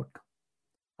 that's the outcome.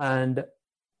 And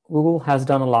Google has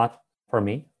done a lot for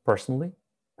me personally,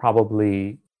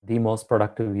 probably the most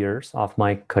productive years of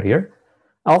my career.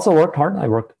 I also worked hard. I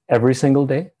worked every single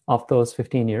day of those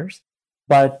 15 years.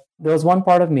 But there was one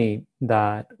part of me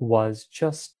that was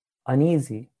just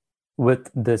uneasy with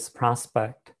this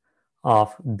prospect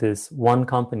of this one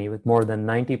company with more than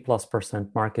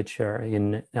 90+% market share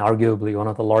in arguably one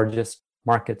of the largest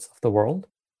markets of the world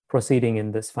proceeding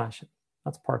in this fashion.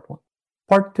 That's part one.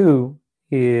 Part two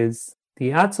is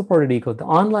the the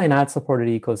online ad supported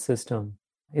ecosystem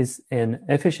is an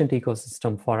efficient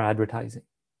ecosystem for advertising.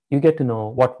 You get to know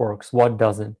what works, what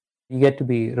doesn't. You get to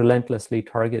be relentlessly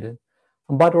targeted.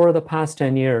 But over the past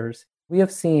 10 years, we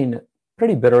have seen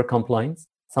pretty bitter complaints.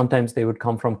 Sometimes they would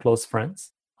come from close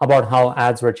friends about how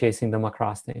ads were chasing them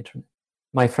across the internet.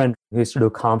 My friend who used to do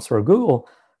comms for Google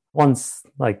once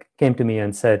came to me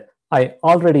and said, I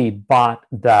already bought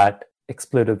that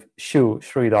expletive shoe,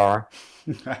 Sridhar.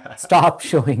 Stop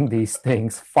showing these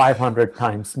things 500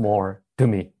 times more to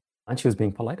me. And she was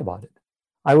being polite about it.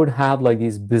 I would have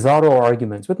these bizarro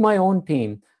arguments with my own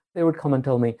team. They would come and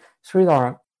tell me,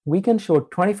 Sridhar, we can show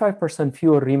 25%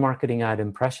 fewer remarketing ad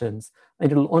impressions,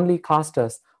 and it'll only cost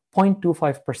us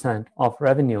 0.25% of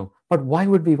revenue. But why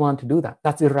would we want to do that?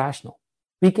 That's irrational.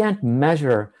 We can't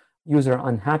measure user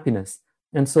unhappiness.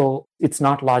 And so it's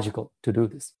not logical to do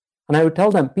this. And I would tell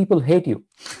them, people hate you.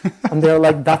 And they're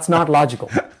like, that's not logical.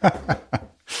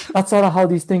 That's sort of how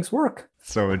these things work.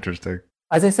 So interesting.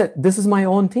 As I said, this is my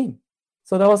own team.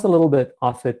 So that was a little bit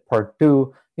of it. Part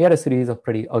two, we had a series of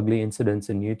pretty ugly incidents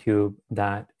in YouTube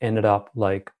that ended up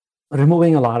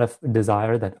removing a lot of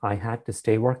desire that I had to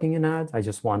stay working in ads. I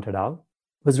just wanted out.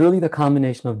 It was really the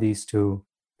combination of these two,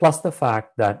 plus the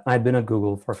fact that I'd been at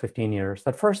Google for 15 years,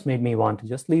 that first made me want to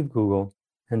just leave Google.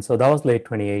 And so that was late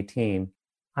 2018.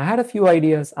 I had a few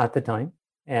ideas at the time,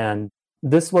 and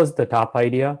this was the top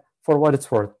idea. For what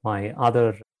it's worth, my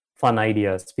other fun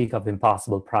idea, speak of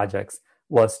impossible projects,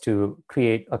 was to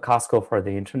create a Costco for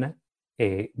the internet,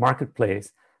 a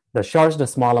marketplace that charged a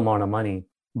small amount of money,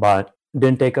 but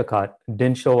didn't take a cut,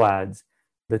 didn't show ads.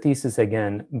 The thesis,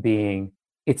 again, being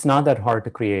it's not that hard to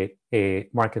create a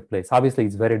marketplace. Obviously,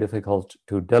 it's very difficult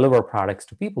to deliver products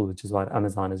to people, which is what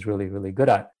Amazon is really, really good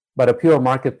at. But a pure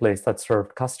marketplace that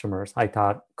served customers, I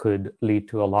thought, could lead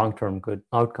to a long-term good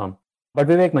outcome. But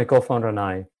Vivek, my co-founder, and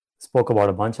I spoke about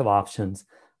a bunch of options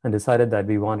and decided that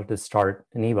we wanted to start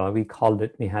Niva.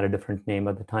 We had a different name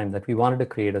at the time, that we wanted to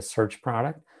create a search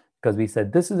product because we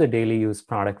said this is a daily use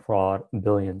product for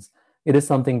billions. It is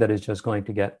something that is just going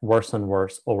to get worse and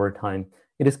worse over time.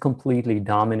 It is completely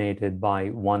dominated by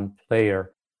one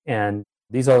player. And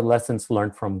these are lessons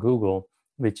learned from Google,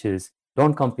 which is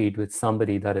don't compete with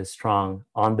somebody that is strong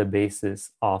on the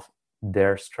basis of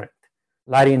their strength.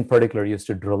 Larry in particular used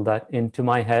to drill that into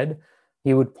my head.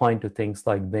 He would point to things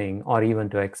like Bing or even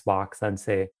to Xbox and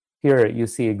say, here you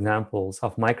see examples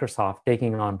of Microsoft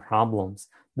taking on problems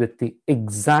with the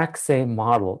exact same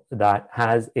model that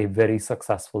has a very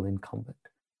successful incumbent.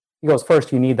 He goes,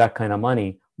 first, you need that kind of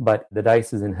money, but the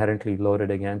dice is inherently loaded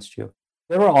against you.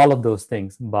 There were all of those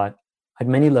things, but at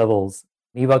many levels,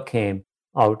 Niva came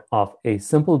out of a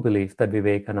simple belief that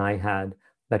Vivek and I had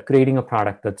that creating a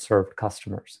product that served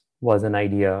customers was an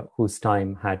idea whose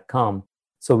time had come.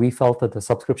 So we felt that the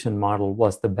subscription model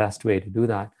was the best way to do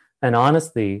that. And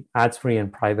honestly, ads free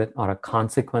and private are a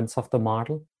consequence of the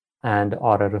model and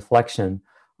are a reflection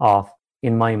of,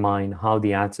 in my mind, how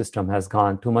the ad system has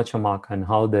gone too much amok and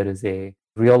how there is a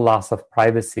real loss of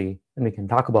privacy. And we can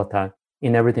talk about that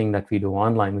in everything that we do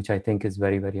online, which I think is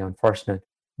very, very unfortunate.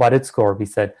 But at its core, we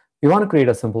said, we want to create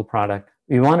a simple product.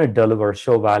 We want to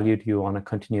show value to you on a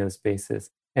continuous basis.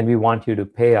 And we want you to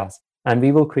pay us. And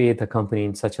we will create the company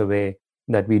in such a way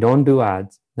that we don't do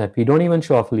ads, that we don't even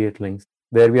show affiliate links,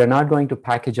 where we are not going to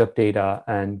package up data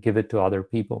and give it to other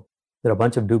people. There are a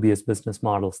bunch of dubious business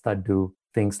models that do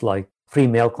things like free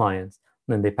mail clients,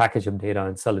 and then they package up data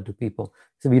and sell it to people.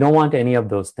 So we don't want any of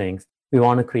those things. We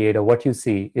want to create a what you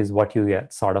see is what you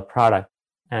get sort of product.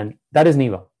 And that is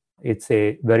Niva. It's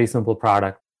a very simple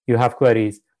product. You have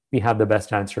queries. We have the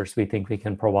best answers we think we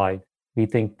can provide. We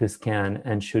think this can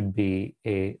and should be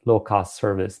a low-cost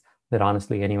service that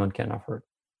honestly anyone can afford.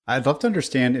 I'd love to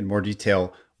understand in more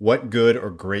detail what good or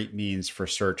great means for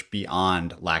search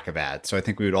beyond lack of ads. So I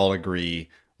think we would all agree,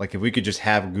 if we could just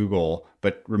have Google,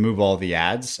 but remove all the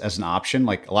ads as an option,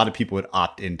 a lot of people would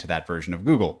opt into that version of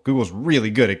Google. Google's really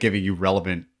good at giving you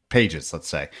relevant pages, let's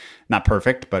say. Not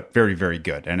perfect, but very, very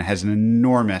good. And it has an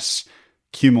enormous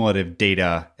cumulative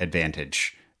data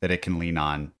advantage that it can lean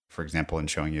on, for example, in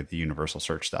showing you the universal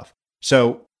search stuff.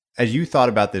 So as you thought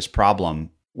about this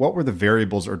problem, what were the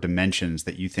variables or dimensions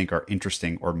that you think are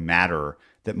interesting or matter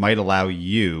that might allow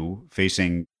you,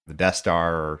 facing the Death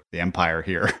Star or the Empire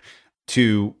here,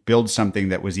 to build something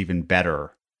that was even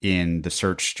better in the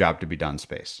search job to be done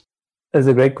space? That's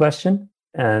a great question.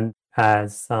 And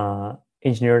as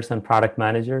engineers and product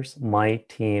managers, my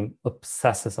team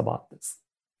obsesses about this.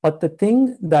 But the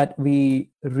thing that we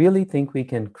really think we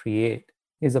can create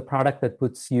is a product that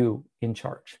puts you in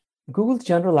charge. Google's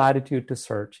general attitude to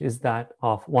search is that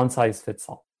of one size fits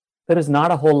all. There is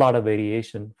not a whole lot of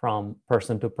variation from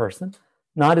person to person,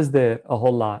 nor is there a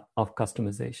whole lot of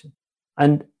customization.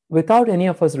 And without any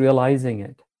of us realizing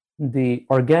it, the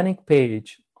organic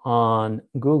page on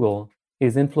Google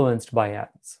is influenced by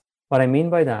ads. What I mean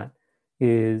by that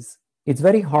is it's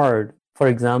very hard, for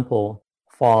example,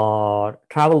 for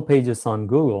travel pages on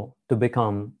Google to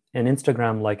become an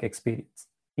Instagram-like experience.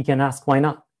 You can ask why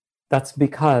not? That's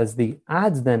because the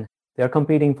ads then, they're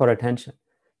competing for attention.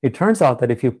 It turns out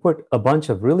that if you put a bunch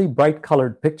of really bright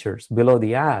colored pictures below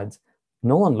the ads,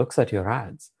 no one looks at your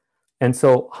ads. And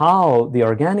so how the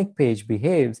organic page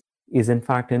behaves is in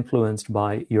fact influenced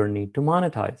by your need to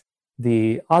monetize.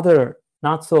 The other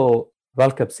not so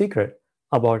well-kept secret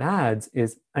about ads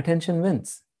is attention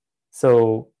wins.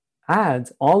 So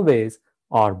ads always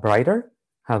are brighter,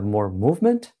 have more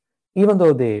movement. Even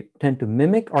though they tend to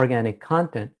mimic organic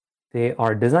content, they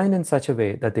are designed in such a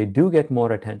way that they do get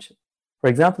more attention. For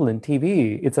example, in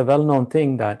TV, it's a well-known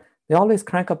thing that they always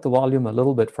crank up the volume a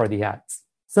little bit for the ads.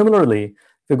 Similarly,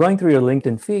 if you're going through your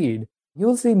LinkedIn feed,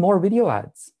 you'll see more video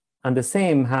ads. And the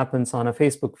same happens on a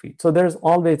Facebook feed. So there's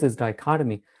always this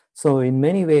dichotomy. So in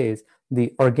many ways,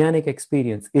 the organic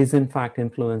experience is in fact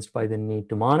influenced by the need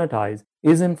to monetize,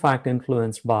 is in fact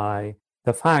influenced by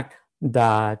the fact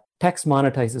that text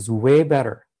monetizes way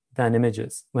better than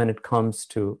images when it comes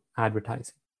to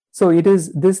advertising. So it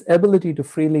is this ability to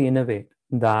freely innovate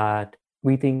that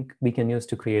we think we can use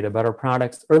to create a better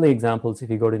products. Early examples, if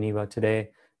you go to Neeva today,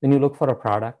 when you look for a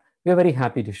product, we're very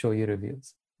happy to show you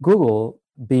reviews. Google,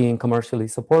 being commercially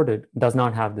supported, does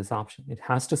not have this option. It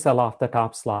has to sell off the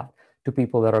top slot to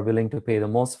people that are willing to pay the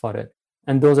most for it.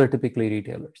 And those are typically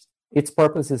retailers. Its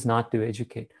purpose is not to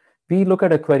educate. We look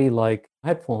at a query like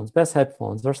headphones, best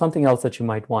headphones, or something else that you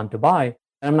might want to buy.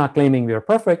 I'm not claiming we are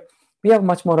perfect. We have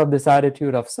much more of this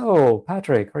attitude of, so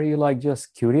Patrick, are you like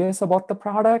just curious about the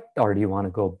product, or do you want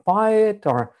to go buy it?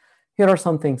 Or here are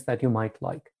some things that you might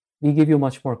like. We give you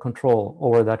much more control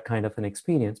over that kind of an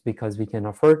experience because we can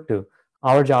afford to.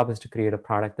 Our job is to create a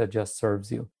product that just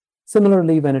serves you.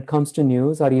 Similarly, when it comes to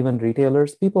news or even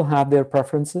retailers, people have their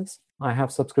preferences. I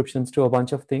have subscriptions to a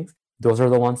bunch of things. Those are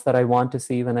the ones that I want to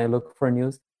see when I look for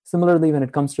news. Similarly, when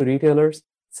it comes to retailers,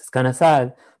 it's kind of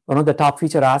sad. One of the top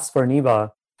feature asks for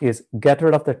Neeva is get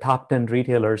rid of the top 10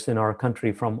 retailers in our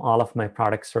country from all of my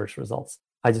product search results.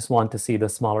 I just want to see the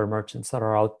smaller merchants that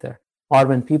are out there. Or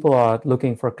when people are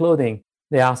looking for clothing,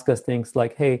 they ask us things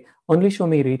like, hey, only show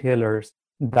me retailers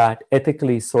that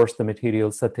ethically source the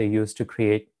materials that they use to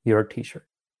create your t-shirt.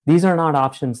 These are not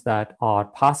options that are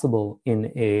possible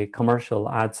in a commercial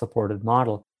ad-supported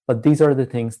model, but these are the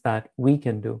things that we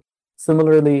can do.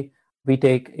 Similarly, we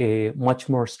take a much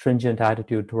more stringent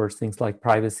attitude towards things like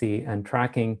privacy and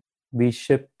tracking. We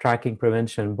ship tracking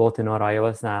prevention both in our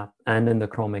iOS app and in the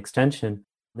Chrome extension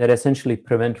that essentially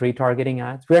prevent retargeting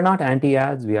ads. We are not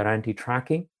anti-ads, we are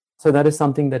anti-tracking. So that is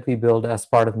something that we build as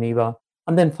part of Neeva.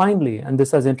 And then finally, and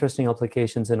this has interesting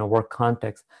applications in a work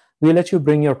context, we let you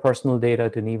bring your personal data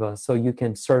to Neeva so you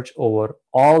can search over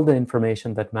all the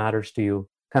information that matters to you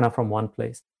kind of from one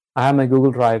place. I have my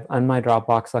Google Drive and my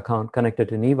Dropbox account connected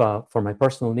to Neeva for my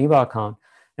personal Neeva account.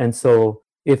 And so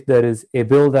if there is a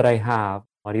bill that I have,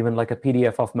 or even like a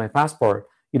PDF of my passport,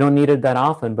 you don't need it that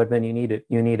often, but when you need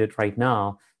it right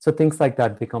now. So things like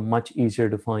that become much easier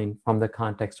to find from the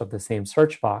context of the same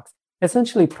search box.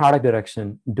 Essentially, product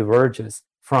direction diverges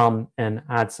from an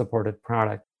ad-supported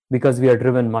product because we are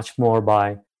driven much more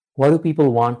by what do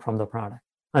people want from the product.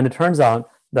 And it turns out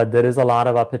that there is a lot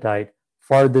of appetite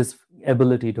for this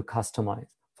ability to customize,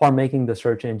 for making the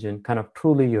search engine kind of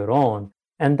truly your own.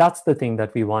 And that's the thing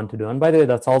that we want to do. And by the way,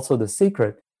 that's also the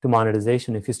secret to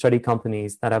monetization. If you study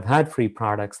companies that have had free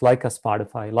products like a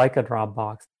Spotify, like a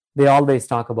Dropbox, they always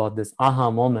talk about this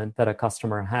aha moment that a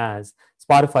customer has.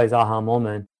 Spotify's aha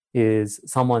moment is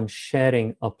someone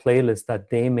sharing a playlist that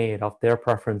they made of their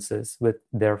preferences with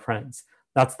their friends.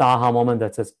 That's the aha moment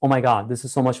that says, oh my God, this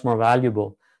is so much more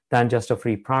valuable than just a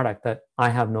free product that I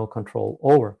have no control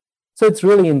over. So it's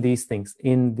really in these things,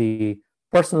 in the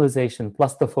personalization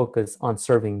plus the focus on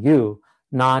serving you,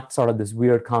 not sort of this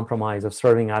weird compromise of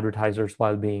serving advertisers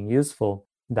while being useful,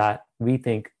 that we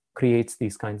think creates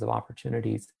these kinds of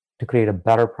opportunities to create a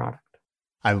better product.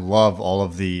 I love all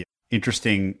of the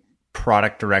interesting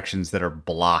product directions that are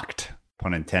blocked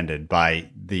pun intended, by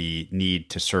the need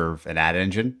to serve an ad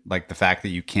engine. Like the fact that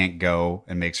you can't go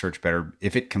and make search better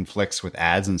if it conflicts with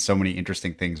ads, and so many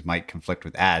interesting things might conflict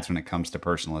with ads when it comes to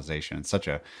personalization. It's such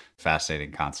a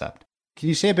fascinating concept. Can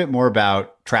you say a bit more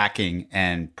about tracking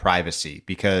and privacy?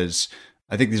 Because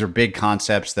I think these are big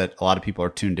concepts that a lot of people are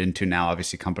tuned into now.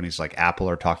 Obviously, companies like Apple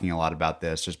are talking a lot about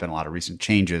this. There's been a lot of recent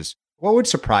changes. What would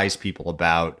surprise people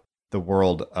about the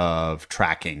world of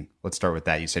tracking? Let's start with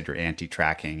that. You said you're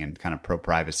anti-tracking and kind of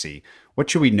pro-privacy. What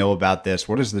should we know about this?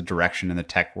 What is the direction in the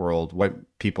tech world?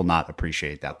 What people not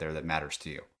appreciate out there that matters to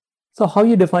you? So how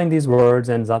you define these words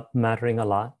ends up mattering a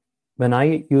lot. When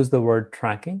I use the word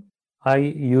tracking, I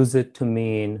use it to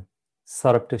mean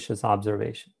surreptitious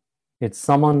observation. It's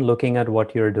someone looking at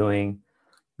what you're doing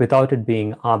without it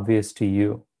being obvious to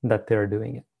you that they're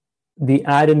doing it. The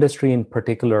ad industry in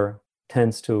particular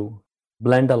tends to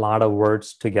blend a lot of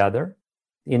words together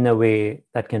in a way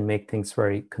that can make things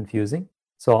very confusing.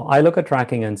 So I look at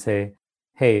tracking and say,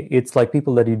 hey, it's like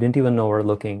people that you didn't even know were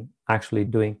looking, actually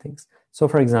doing things. So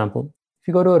for example, if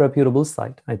you go to a reputable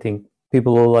site, I think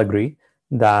people will agree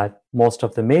that most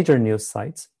of the major news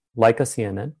sites, like a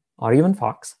CNN or even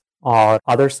Fox or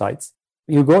other sites,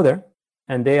 you go there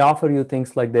and they offer you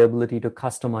things like the ability to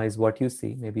customize what you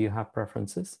see. Maybe you have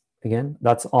preferences. Again,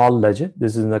 that's all legit.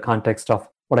 This is in the context of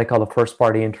what I call a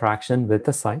first-party interaction with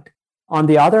the site. On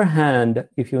the other hand,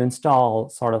 if you install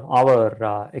sort of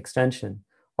our extension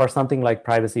or something like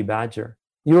Privacy Badger,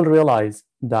 you will realize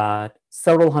that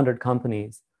several hundred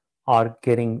companies are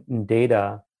getting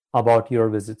data about your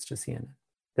visits to CNN.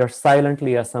 They're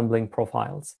silently assembling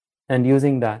profiles and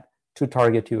using that to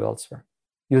target you elsewhere,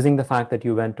 using the fact that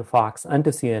you went to Fox and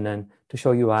to CNN to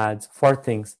show you ads for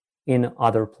things in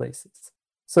other places.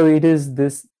 So it is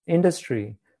this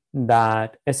industry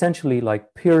that essentially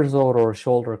like peers over our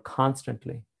shoulder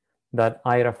constantly that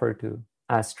I refer to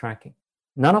as tracking.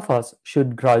 None of us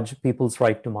should grudge people's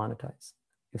right to monetize.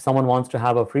 If someone wants to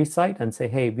have a free site and say,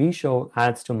 hey, we show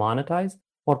ads to monetize,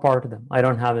 more power to them. I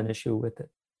don't have an issue with it.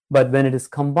 But when it is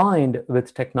combined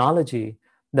with technology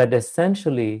that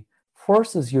essentially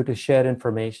forces you to share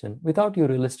information without you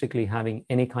realistically having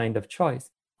any kind of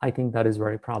choice, I think that is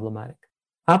very problematic.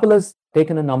 Apple has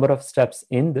taken a number of steps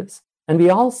in this, and we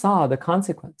all saw the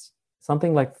consequence.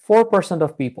 Something like 4%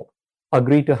 of people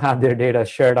agreed to have their data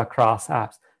shared across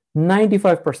apps.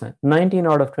 95%, 19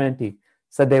 out of 20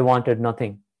 said they wanted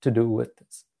nothing to do with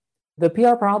this. The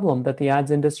PR problem that the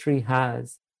ads industry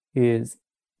has is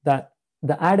that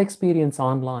the ad experience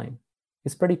online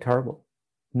is pretty terrible.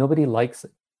 Nobody likes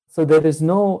it. So there is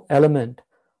no element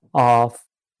of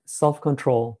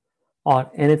self-control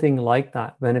or anything like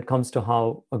that when it comes to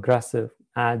how aggressive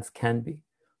ads can be.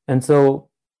 And so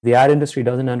the ad industry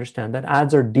doesn't understand that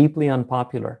ads are deeply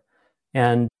unpopular.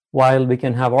 And while we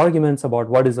can have arguments about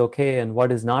what is okay and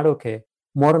what is not okay,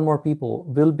 more and more people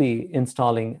will be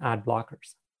installing ad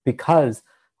blockers because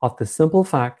of the simple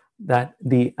fact that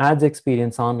the ads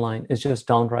experience online is just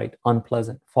downright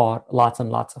unpleasant for lots and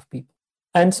lots of people.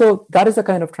 And so that is the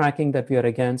kind of tracking that we are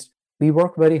against. We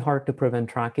work very hard to prevent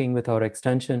tracking with our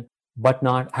extension, but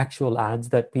not actual ads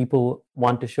that people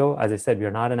want to show. As I said, we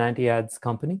are not an anti-ads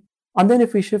company. And then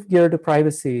if we shift gear to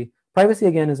privacy, privacy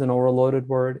again is an overloaded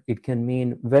word. It can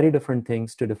mean very different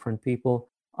things to different people.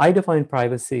 I define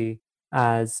privacy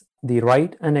as the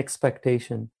right and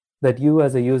expectation that you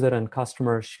as a user and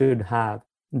customer should have,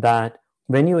 that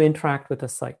when you interact with a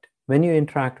site, when you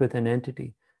interact with an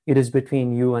entity, it is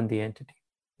between you and the entity.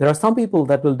 There are some people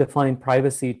that will define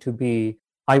privacy to be,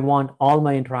 I want all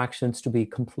my interactions to be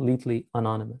completely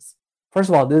anonymous. First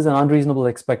of all, this is an unreasonable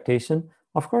expectation.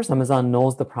 Of course, Amazon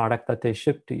knows the product that they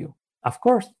ship to you. Of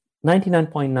course,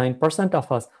 99.9%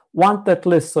 of us want that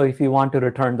list. So if you want to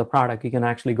return the product, you can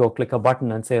actually go click a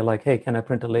button and say like, hey, can I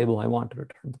print a label? I want to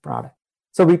return the product.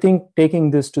 So we think taking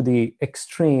this to the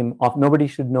extreme of nobody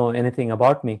should know anything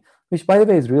about me, which by the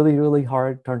way is really, really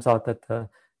hard. Turns out that the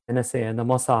NSA and the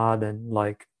Mossad and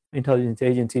like intelligence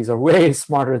agencies are way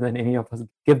smarter than any of us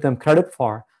give them credit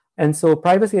for. And so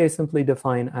privacy I simply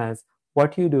define as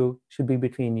what you do should be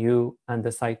between you and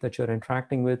the site that you're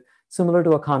interacting with, similar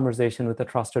to a conversation with a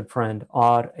trusted friend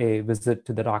or a visit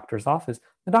to the doctor's office.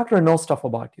 The doctor knows stuff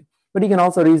about you, but he can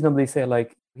also reasonably say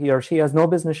like he or she has no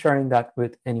business sharing that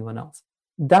with anyone else.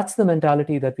 That's the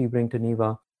mentality that we bring to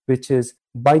Neeva, which is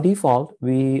by default,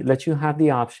 we let you have the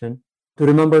option to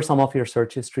remember some of your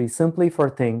search history simply for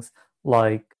things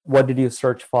like, what did you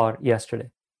search for yesterday?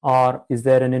 Or is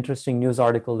there an interesting news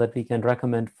article that we can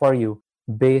recommend for you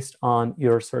based on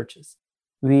your searches?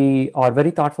 We are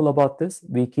very thoughtful about this.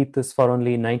 We keep this for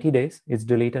only 90 days. It's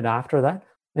deleted after that.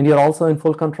 And you're also in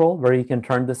full control where you can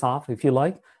turn this off if you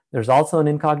like. There's also an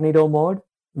incognito mode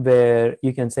where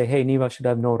you can say, hey, Neeva should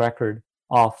have no record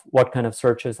of what kind of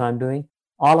searches I'm doing.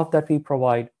 All of that we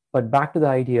provide. But back to the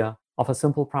idea of a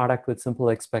simple product with simple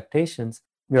expectations,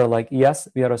 we are like, yes,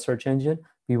 we are a search engine.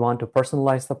 We want to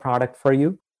personalize the product for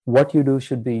you. What you do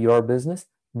should be your business.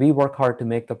 We work hard to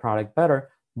make the product better,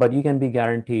 but you can be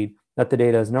guaranteed that the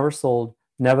data is never sold,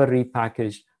 never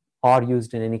repackaged, or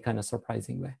used in any kind of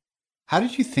surprising way. How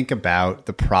did you think about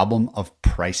the problem of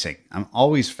pricing? I'm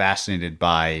always fascinated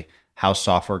by how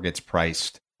software gets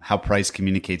priced, how price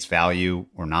communicates value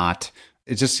or not.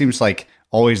 It just seems like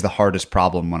always the hardest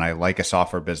problem when I like a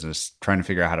software business, trying to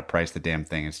figure out how to price the damn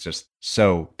thing. It's just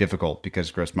so difficult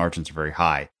because gross margins are very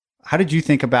high. How did you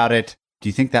think about it? Do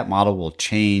you think that model will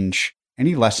change?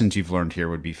 Any lessons you've learned here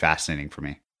would be fascinating for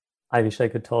me. I wish I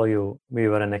could tell you we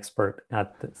were an expert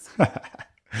at this.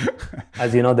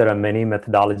 As you know, there are many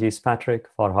methodologies, Patrick,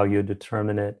 for how you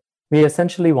determine it. We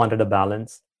essentially wanted a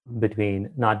balance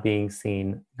between not being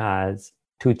seen as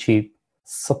too cheap,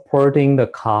 supporting the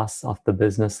costs of the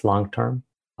business long term.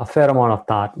 A fair amount of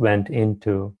thought went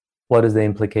into what is the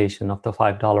implication of the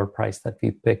 $5 price that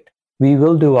we picked. We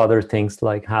will do other things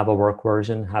like have a work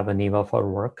version, have a Neeva for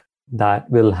work that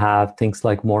will have things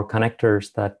like more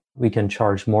connectors that we can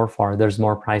charge more for. There's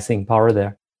more pricing power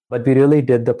there. But we really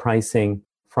did the pricing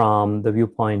from the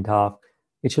viewpoint of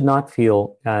it should not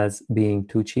feel as being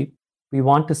too cheap. We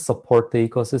want to support the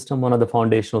ecosystem. One of the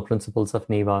foundational principles of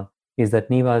Neeva is that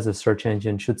Neeva as a search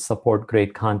engine should support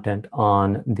great content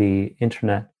on the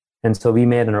internet. And so we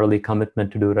made an early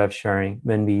commitment to do rev sharing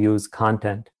when we use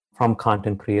content from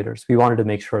content creators. We wanted to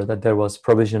make sure that there was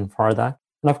provision for that.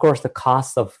 And of course, the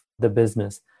cost of the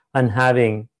business and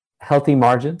having healthy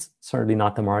margins, certainly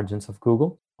not the margins of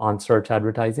Google on search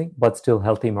advertising, but still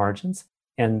healthy margins.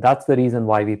 And that's the reason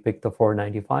why we picked the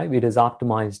 $4.95. It is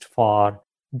optimized for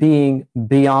being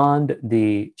beyond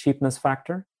the cheapness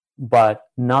factor, but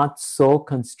not so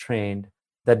constrained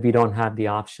that we don't have the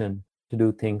option to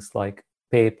do things like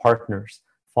pay partners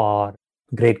for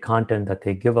great content that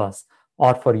they give us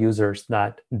or for users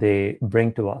that they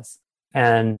bring to us.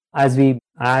 And as we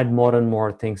add more and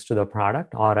more things to the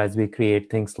product, or as we create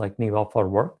things like Neeva for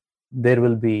Work, there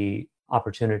will be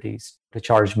opportunities to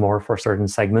charge more for certain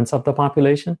segments of the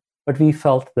population. But we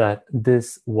felt that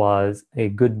this was a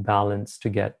good balance to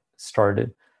get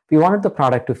started. We wanted the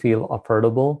product to feel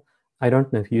affordable. I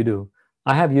don't know if you do.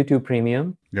 I have YouTube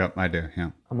Premium. Yep, I do.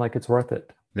 Yeah. I'm like, it's worth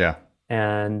it. Yeah.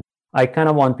 And I kind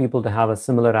of want people to have a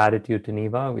similar attitude to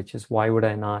Neeva, which is why would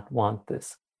I not want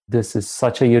this? This is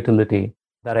such a utility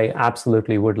that I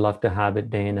absolutely would love to have it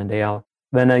day in and day out.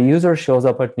 When a user shows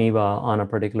up at Neeva on a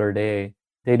particular day,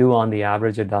 they do on the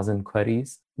average a dozen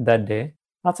queries that day.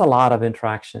 That's a lot of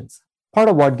interactions. Part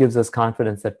of what gives us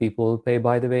confidence that people will pay,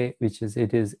 by the way, which is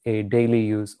it is a daily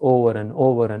use over and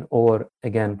over and over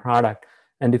again product.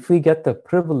 And if we get the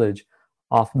privilege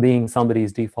of being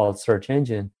somebody's default search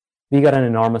engine, we get an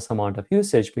enormous amount of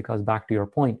usage because back to your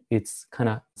point, it's kind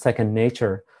of second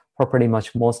nature for pretty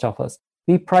much most of us.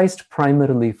 We priced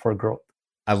primarily for growth.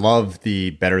 I love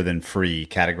the better than free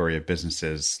category of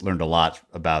businesses. Learned a lot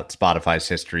about Spotify's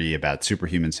history, about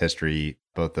Superhuman's history,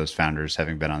 both those founders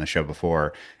having been on the show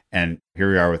before. And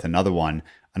here we are with another one.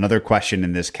 Another question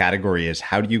in this category is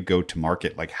how do you go to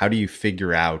market? Like, how do you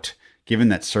figure out, given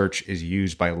that search is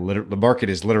used by the market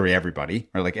is literally everybody,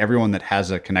 or like everyone that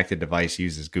has a connected device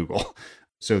uses Google.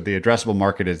 So the addressable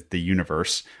market is the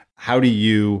universe. How do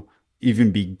you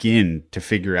even begin to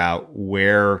figure out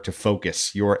where to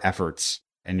focus your efforts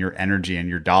and your energy and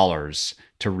your dollars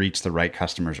to reach the right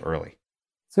customers early?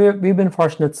 So we've been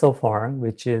fortunate so far,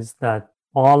 which is that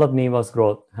all of Neeva's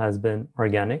growth has been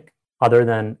organic, other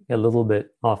than a little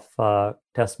bit of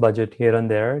test budget here and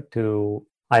there to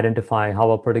identify how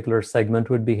a particular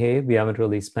segment would behave. We haven't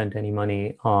really spent any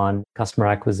money on customer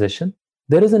acquisition.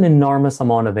 There is an enormous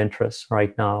amount of interest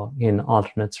right now in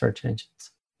alternate search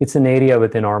engines. It's an area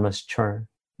with enormous churn.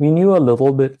 We knew a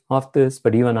little bit of this,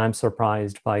 but even I'm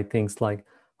surprised by things like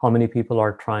how many people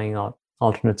are trying out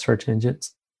alternate search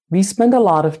engines. We spend a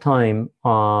lot of time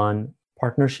on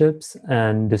partnerships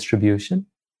and distribution.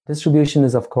 Distribution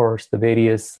is, of course, the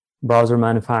various browser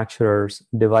manufacturers,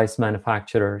 device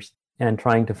manufacturers, and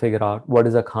trying to figure out what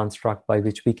is a construct by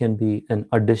which we can be an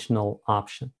additional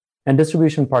option. And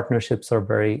distribution partnerships are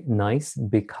very nice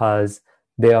because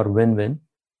they are win-win.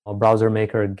 A browser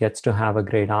maker gets to have a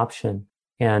great option,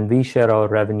 and we share our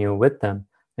revenue with them.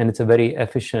 And it's a very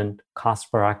efficient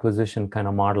cost per acquisition kind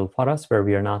of model for us where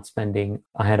we are not spending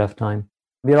ahead of time.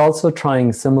 We are also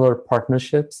trying similar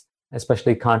partnerships,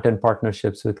 especially content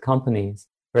partnerships with companies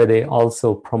where they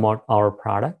also promote our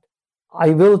product.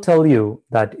 I will tell you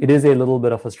that it is a little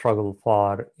bit of a struggle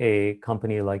for a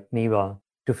company like Neeva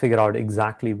to figure out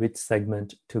exactly which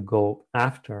segment to go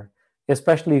after,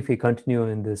 especially if we continue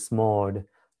in this mode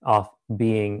of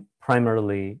being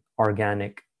primarily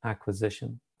organic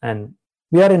acquisition. And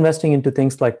we are investing into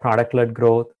things like product-led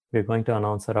growth. We're going to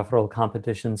announce a referral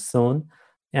competition soon.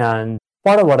 And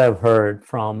part of what I've heard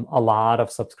from a lot of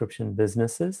subscription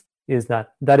businesses is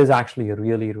that that is actually a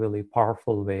really, really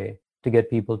powerful way to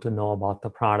get people to know about the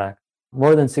product.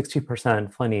 More than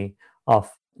 60% funny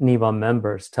of Neeva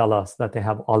members tell us that they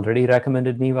have already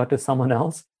recommended Neeva to someone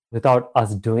else without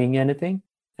us doing anything.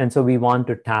 And so we want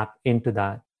to tap into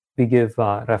that. We give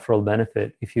a referral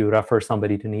benefit. If you refer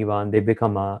somebody to Neeva and they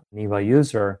become a Neeva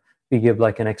user, we give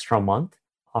like an extra month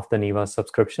of the Neeva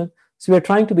subscription. So we're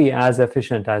trying to be as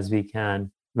efficient as we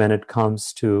can when it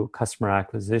comes to customer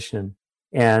acquisition.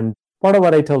 And part of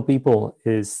what I tell people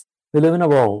is we live in a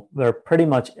world where pretty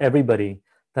much everybody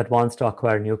that wants to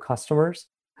acquire new customers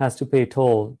has to pay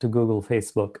toll to Google,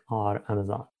 Facebook, or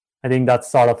Amazon. I think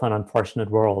that's sort of an unfortunate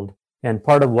world. And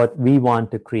part of what we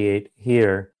want to create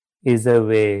here is a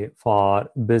way for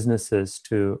businesses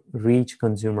to reach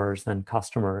consumers and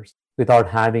customers without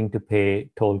having to pay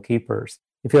toll keepers.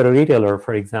 If you're a retailer,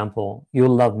 for example,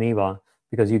 you'll love Neeva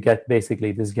because you get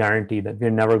basically this guarantee that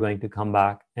we're never going to come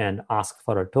back and ask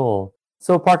for a toll.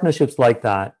 So partnerships like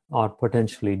that are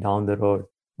potentially down the road.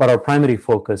 But our primary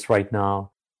focus right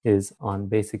now is on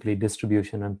basically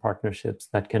distribution and partnerships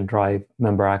that can drive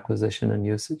member acquisition and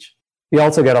usage. We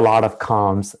also get a lot of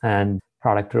comms and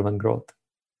product-driven growth.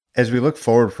 As we look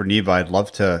forward for Neeva, I'd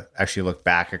love to actually look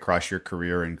back across your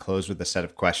career and close with a set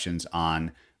of questions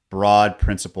on broad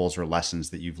principles or lessons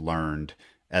that you've learned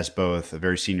as both a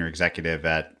very senior executive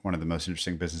at one of the most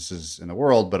interesting businesses in the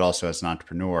world, but also as an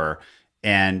entrepreneur,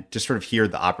 and just sort of hear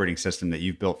the operating system that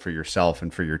you've built for yourself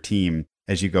and for your team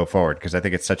as you go forward, because I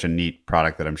think it's such a neat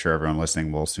product that I'm sure everyone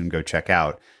listening will soon go check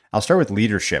out. I'll start with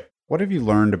leadership. What have you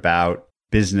learned about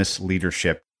business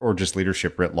leadership or just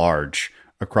leadership writ large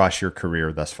across your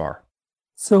career thus far?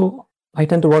 So I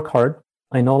tend to work hard.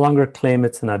 I no longer claim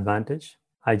it's an advantage.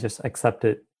 I just accept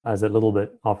it as a little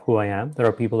bit of who I am. There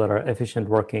are people that are efficient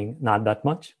working, not that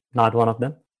much, not one of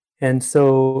them. And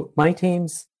so my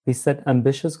teams, we set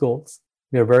ambitious goals.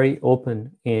 We are very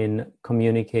open in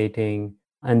communicating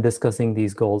and discussing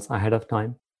these goals ahead of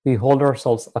time. We hold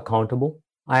ourselves accountable.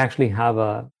 I actually have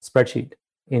a spreadsheet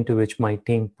into which my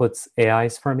team puts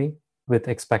AIs for me with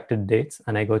expected dates,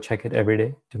 and I go check it every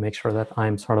day to make sure that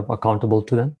I'm sort of accountable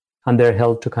to them, and they're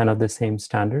held to kind of the same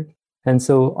standard. And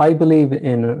so I believe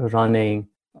in running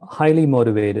highly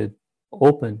motivated,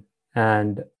 open,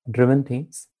 and driven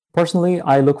teams. Personally,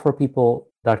 I look for people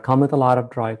that come with a lot of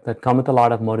drive, that come with a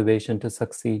lot of motivation to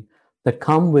succeed, that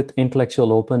come with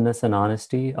intellectual openness and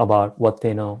honesty about what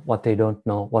they know, what they don't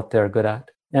know, what they're good at.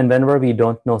 And whenever we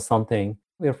don't know something,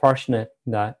 we're fortunate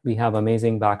that we have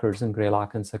amazing backers in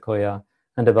Greylock and Sequoia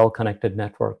and a well-connected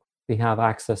network. We have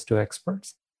access to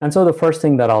experts. And so the first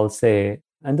thing that I'll say,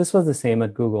 and this was the same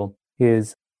at Google,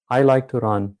 is I like to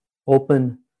run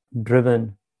open,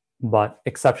 driven, but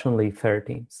exceptionally fair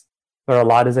teams where a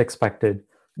lot is expected,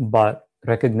 but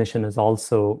recognition is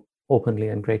also openly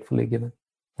and gratefully given.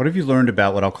 What have you learned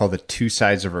about what I'll call the two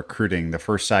sides of recruiting? The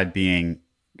first side being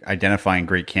identifying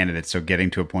great candidates, so getting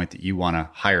to a point that you want to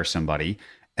hire somebody.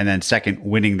 And then second,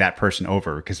 winning that person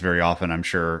over, because very often I'm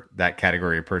sure that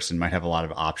category of person might have a lot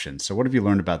of options. So what have you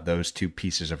learned about those two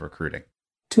pieces of recruiting?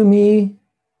 To me,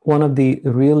 one of the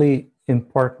really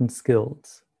important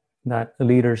skills that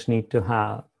leaders need to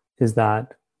have is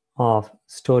that of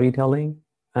storytelling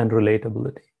and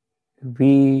relatability.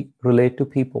 We relate to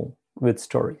people with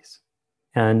stories.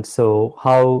 And so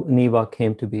how Neeva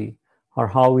came to be, or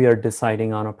how we are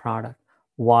deciding on a product,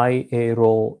 why a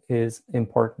role is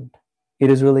important. It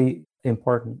is really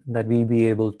important that we be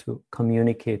able to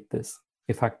communicate this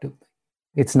effectively.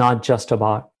 It's not just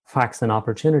about facts and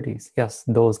opportunities. Yes,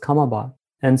 those come about.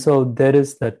 And so there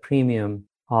is that premium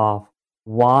of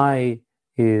why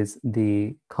is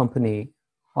the company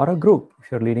or a group,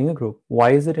 if you're leading a group,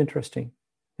 why is it interesting?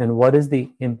 And what is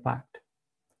the impact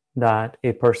that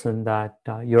a person that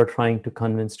you're trying to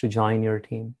convince to join your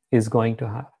team is going to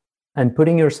have? And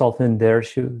putting yourself in their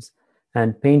shoes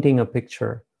and painting a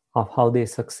picture of how they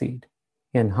succeed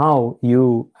and how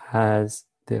you as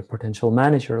their potential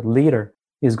manager, leader,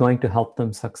 is going to help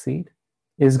them succeed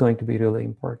is going to be really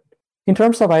important. In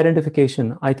terms of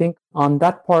identification, I think on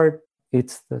that part,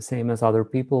 it's the same as other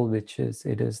people, which is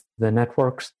it is the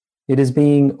networks. It is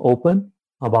being open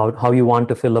about how you want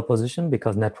to fill a position,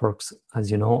 because networks, as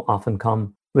you know, often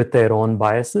come with their own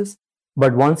biases.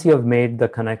 But once you have made the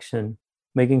connection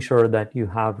making sure that you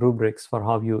have rubrics for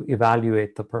how you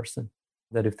evaluate the person,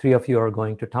 that if three of you are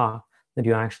going to talk, that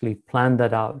you actually plan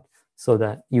that out so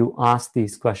that you ask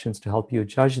these questions to help you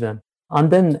judge them. And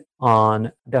then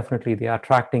on definitely the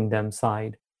attracting them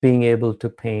side, being able to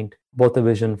paint both a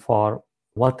vision for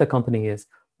what the company is,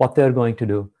 what they're going to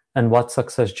do, and what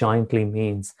success jointly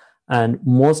means. And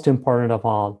most important of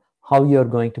all, how you're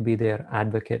going to be their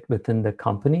advocate within the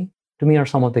company, to me are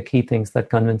some of the key things that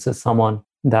convinces someone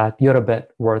that you're a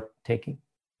bet worth taking.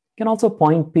 You can also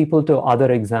point people to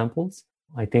other examples.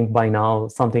 I think by now,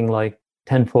 something like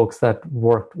 10 folks that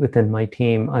worked within my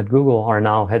team at Google are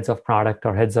now heads of product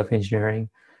or heads of engineering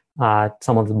at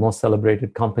some of the most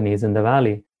celebrated companies in the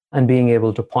Valley. And being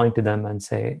able to point to them and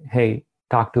say, hey,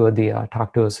 talk to Adia,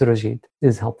 talk to Surajit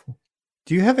is helpful.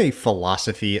 Do you have a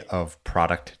philosophy of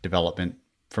product development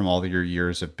from all of your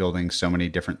years of building so many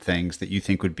different things that you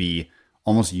think would be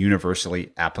almost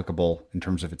universally applicable in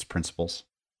terms of its principles?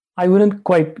 I wouldn't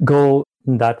quite go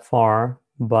that far,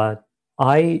 but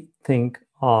I think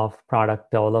of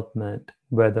product development,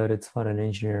 whether it's for an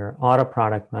engineer or a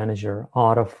product manager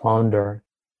or a founder,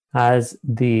 as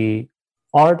the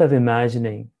art of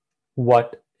imagining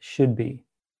what should be,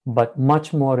 but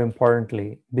much more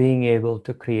importantly, being able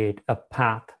to create a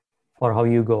path for how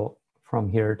you go from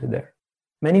here to there.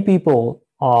 Many people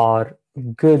are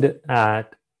good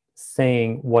at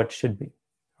saying what should be.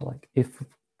 Like, if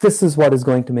this is what is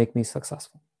going to make me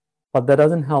successful. But that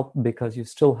doesn't help because you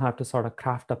still have to sort of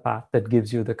craft a path that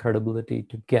gives you the credibility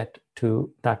to get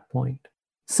to that point.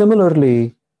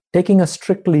 Similarly, taking a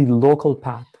strictly local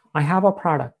path. I have a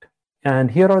product,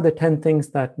 and here are the 10 things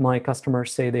that my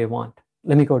customers say they want.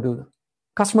 Let me go do them.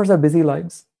 Customers have busy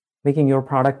lives. Making your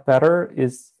product better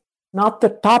is not the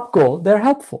top goal. They're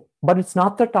helpful, but it's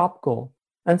not the top goal.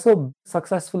 And so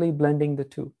successfully blending the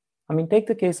two. I mean, take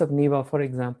the case of Neeva, for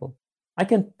example. I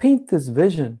can paint this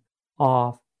vision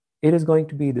of it is going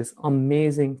to be this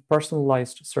amazing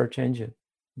personalized search engine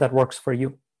that works for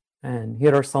you. And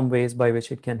here are some ways by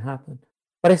which it can happen.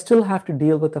 But I still have to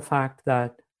deal with the fact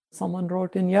that someone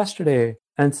wrote in yesterday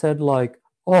and said like,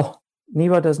 oh,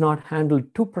 Neeva does not handle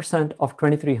 2% of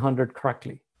 2300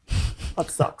 correctly.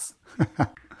 That sucks.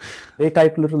 They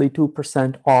typed literally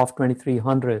 2% of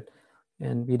 2300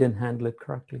 and we didn't handle it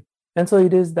correctly. And so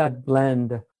it is that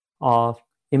blend of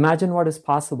imagine what is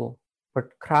possible,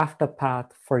 but craft a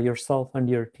path for yourself and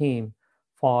your team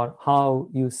for how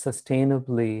you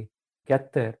sustainably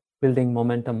get there, building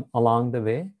momentum along the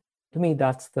way. To me,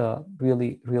 that's the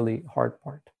really, really hard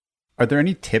part. Are there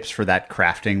any tips for that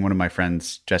crafting? One of my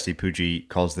friends, Jesse Pujji,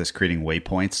 calls this creating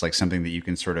waypoints, like something that you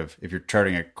can sort of, if you're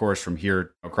charting a course from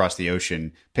here across the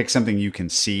ocean, pick something you can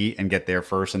see and get there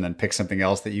first, and then pick something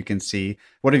else that you can see.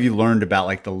 What have you learned about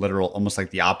like the literal, almost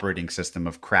like the operating system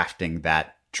of crafting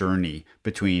that journey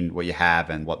between what you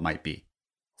have and what might be?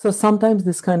 So sometimes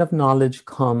this kind of knowledge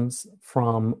comes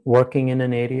from working in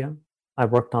an area. I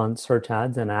worked on search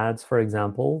ads and ads, for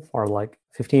example, for like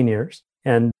 15 years.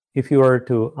 And if you were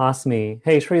to ask me,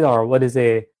 hey, Sridhar, what is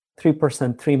a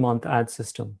 3% 3-month ad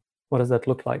system? What does that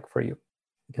look like for you?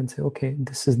 You can say, okay,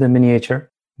 this is the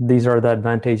miniature. These are the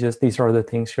advantages. These are the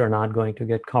things you're not going to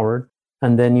get covered.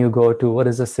 And then you go to what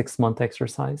is a 6-month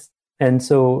exercise. And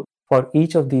so for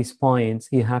each of these points,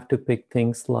 you have to pick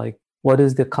things like, what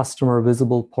is the customer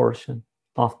visible portion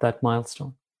of that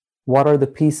milestone? What are the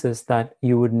pieces that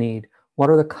you would need? What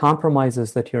are the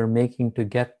compromises that you're making to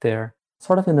get there?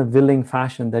 Sort of in a willing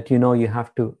fashion that you know you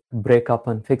have to break up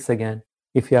and fix again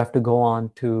if you have to go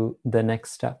on to the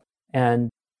next step.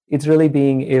 And it's really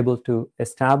being able to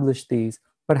establish these,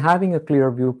 but having a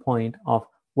clear viewpoint of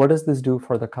what does this do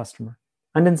for the customer?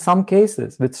 And in some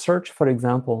cases, with search, for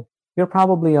example, you're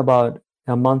probably about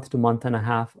a month to month and a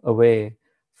half away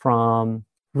from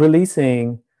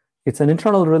releasing, it's an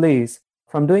internal release,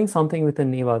 from doing something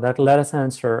within Neeva that let us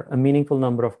answer a meaningful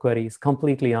number of queries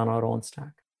completely on our own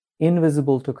stack,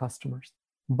 invisible to customers.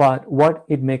 But what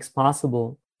it makes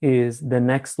possible is the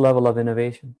next level of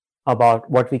innovation about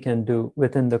what we can do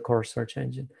within the core search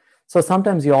engine. So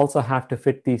sometimes you also have to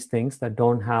fit these things that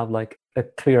don't have like a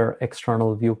clear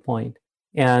external viewpoint.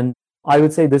 And I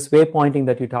would say this waypointing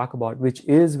that you talk about, which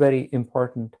is very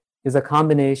important, is a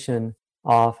combination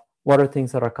of what are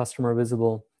things that are customer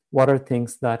visible, what are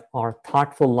things that are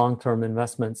thoughtful long-term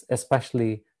investments,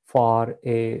 especially for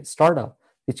a startup,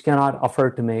 which cannot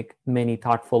afford to make many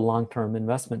thoughtful long-term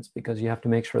investments because you have to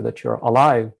make sure that you're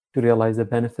alive to realize the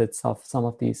benefits of some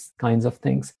of these kinds of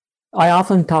things. I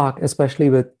often talk, especially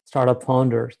with startup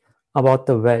founders, about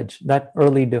the wedge, that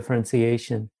early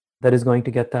differentiation that is going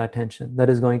to get the attention, that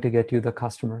is going to get you the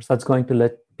customers, that's going to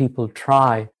let people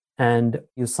try and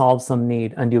you solve some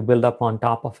need and you build up on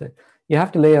top of it. You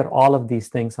have to layer all of these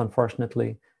things,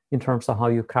 unfortunately, in terms of how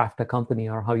you craft a company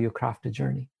or how you craft a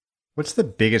journey. What's the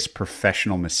biggest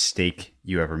professional mistake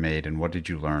you ever made, and what did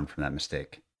you learn from that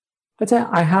mistake? I'd say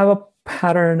I have a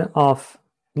pattern of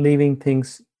leaving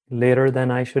things later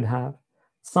than I should have.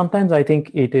 Sometimes I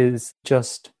think it is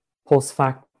just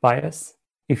post-fact bias.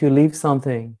 If you leave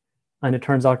something and it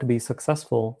turns out to be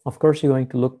successful, of course, you're going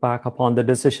to look back upon the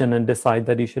decision and decide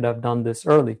that you should have done this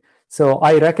early. So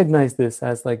I recognize this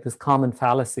as like this common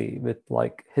fallacy with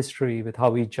like history, with how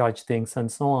we judge things and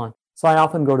so on. So I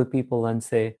often go to people and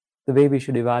say, the way we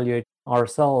should evaluate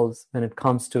ourselves when it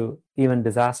comes to even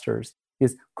disasters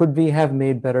is, could we have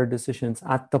made better decisions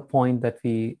at the point that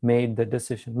we made the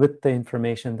decision with the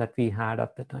information that we had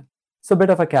at the time? It's a bit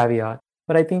of a caveat,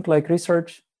 but I think like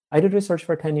research, I did research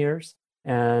for 10 years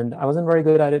and I wasn't very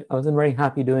good at it. I wasn't very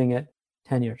happy doing it.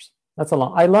 10 years. That's a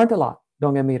lot. I learned a lot.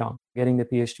 Don't get me wrong. Getting the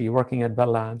PhD, working at Bell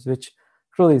Labs, which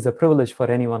truly is a privilege for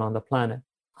anyone on the planet.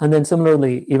 And then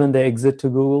similarly, even the exit to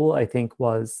Google, I think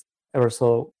was ever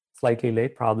so slightly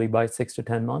late, probably by 6 to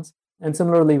 10 months. And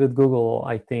similarly with Google,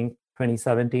 I think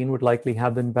 2017 would likely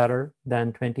have been better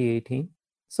than 2018.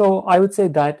 So I would say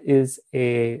that is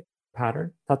a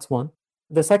pattern. That's one.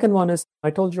 The second one is, I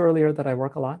told you earlier that I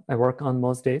work a lot. I work on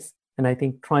most days. And I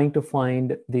think trying to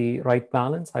find the right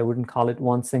balance, I wouldn't call it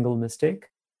one single mistake.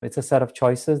 It's a set of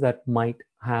choices that might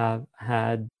have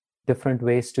had different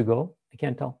ways to go. I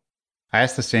can't tell. I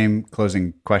asked the same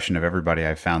closing question of everybody.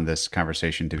 I found this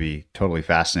conversation to be totally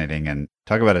fascinating, and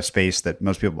talk about a space that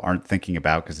most people aren't thinking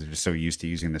about because they're just so used to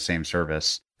using the same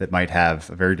service that might have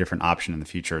a very different option in the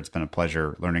future. It's been a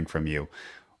pleasure learning from you.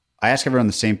 I ask everyone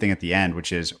the same thing at the end,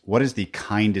 which is, what is the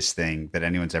kindest thing that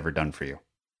anyone's ever done for you?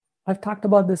 I've talked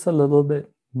about this a little bit,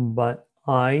 but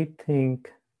I think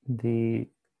the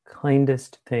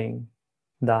kindest thing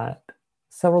that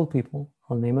several people,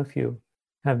 I'll name a few,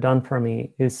 have done for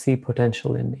me is see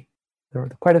potential in me. There were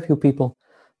quite a few people,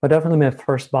 but definitely my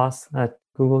first boss at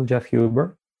Google, Jeff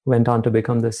Huber, went on to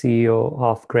become the CEO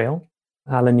of Grail.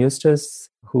 Alan Eustace,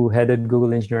 who headed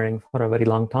Google engineering for a very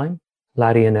long time,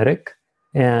 Larry and Eric,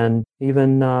 and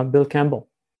even Bill Campbell.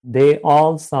 They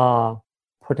all saw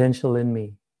potential in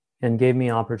me and gave me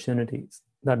opportunities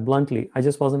that bluntly, I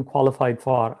just wasn't qualified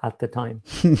for at the time.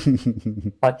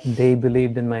 But they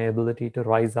believed in my ability to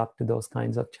rise up to those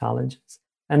kinds of challenges.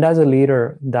 And as a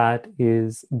leader, that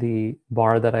is the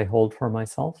bar that I hold for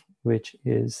myself, which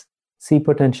is see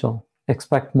potential,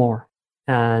 expect more,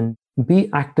 and be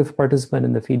active participant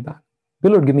in the feedback.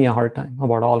 Bill would give me a hard time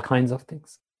about all kinds of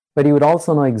things, but he would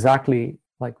also know exactly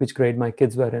like which grade my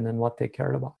kids were in and what they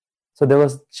cared about. So there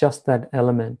was just that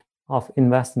element of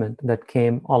investment that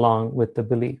came along with the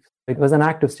belief. It was an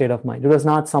active state of mind. It was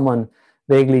not someone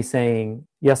vaguely saying,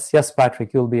 yes,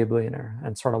 Patrick, you'll be a billionaire,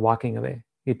 and sort of walking away.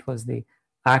 It was the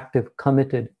active,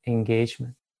 committed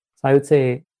engagement. So I would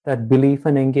say that belief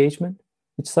and engagement,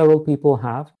 which several people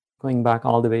have, going back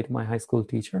all the way to my high school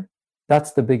teacher,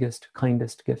 that's the biggest,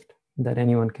 kindest gift that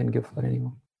anyone can give for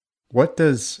anyone. What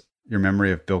does your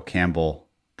memory of Bill Campbell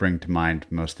bring to mind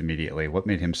most immediately? What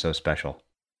made him so special?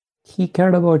 He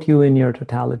cared about you in your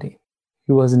totality.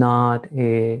 He was not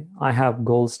a, I have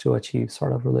goals to achieve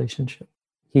sort of relationship.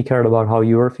 He cared about how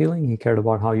you were feeling. He cared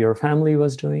about how your family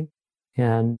was doing.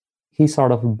 And he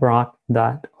sort of brought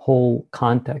that whole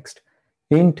context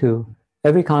into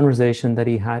every conversation that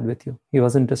he had with you. He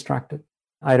wasn't distracted.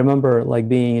 I remember like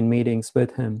being in meetings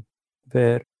with him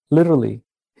where literally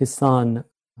his son,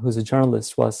 who's a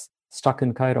journalist, was stuck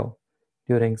in Cairo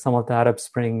during some of the Arab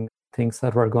Spring things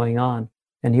that were going on.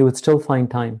 And he would still find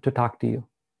time to talk to you,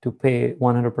 to pay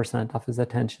 100% of his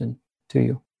attention to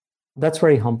you. That's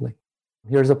very humbling.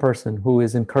 Here's a person who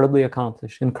is incredibly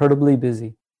accomplished, incredibly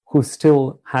busy, who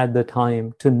still had the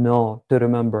time to know, to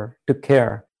remember, to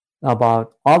care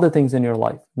about all the things in your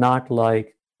life, not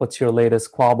like, what's your latest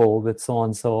squabble with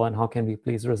so-and-so and how can we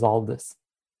please resolve this?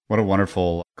 What a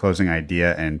wonderful closing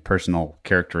idea and personal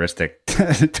characteristic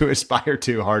to aspire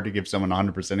to. Hard to give someone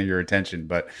 100% of your attention,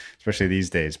 but especially these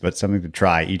days, but something to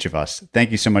try, each of us.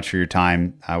 Thank you so much for your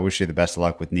time. I wish you the best of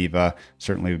luck with Neeva.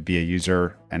 Certainly would be a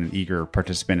user and an eager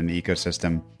participant in the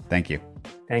ecosystem. Thank you.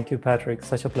 Thank you, Patrick.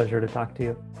 Such a pleasure to talk to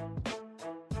you.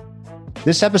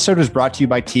 This episode was brought to you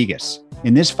by Tegas.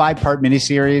 In this 5-part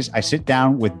miniseries, I sit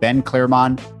down with Ben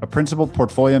Claremont, a principal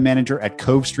portfolio manager at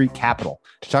Cove Street Capital,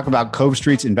 to talk about Cove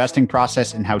Street's investing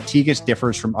process and how Tegas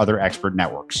differs from other expert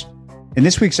networks. In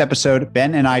this week's episode,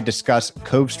 Ben and I discuss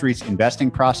Cove Street's investing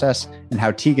process and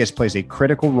how Tegas plays a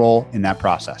critical role in that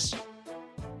process.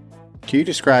 Can you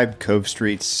describe Cove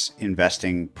Street's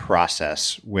investing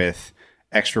process with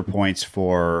extra points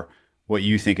for what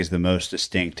you think is the most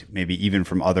distinct, maybe even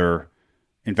from other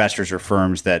investors or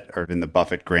firms that are in the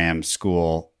Buffett Graham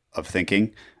school of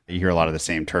thinking. You hear a lot of the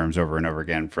same terms over and over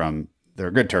again from,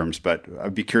 they're good terms, but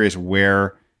I'd be curious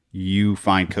where you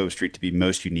find Cove Street to be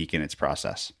most unique in its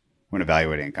process when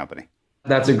evaluating a company.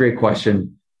 That's a great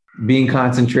question. Being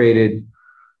concentrated,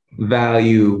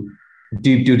 value,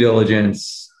 deep due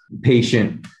diligence,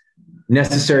 patient,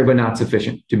 necessary but not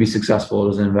sufficient to be successful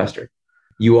as an investor.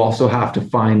 You also have to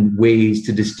find ways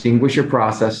to distinguish your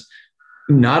process,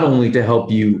 not only to help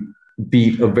you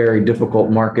beat a very difficult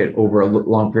market over a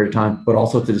long period of time, but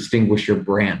also to distinguish your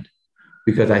brand.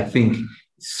 Because I think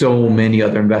so many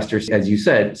other investors, as you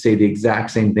said, say the exact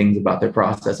same things about their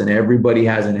process, and everybody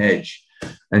has an edge.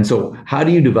 And so how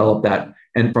do you develop that?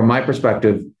 And from my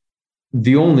perspective,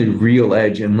 the only real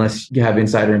edge, unless you have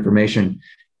insider information,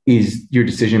 is your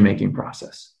decision-making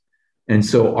process. And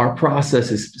so our process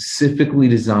is specifically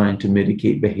designed to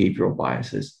mitigate behavioral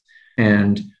biases.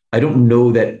 And I don't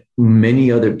know that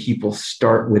many other people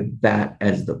start with that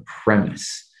as the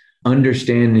premise,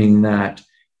 understanding that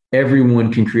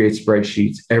everyone can create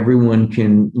spreadsheets, everyone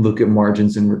can look at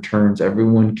margins and returns,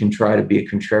 everyone can try to be a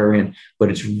contrarian, but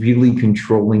it's really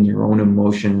controlling your own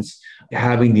emotions,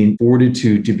 having the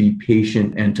fortitude to be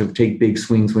patient and to take big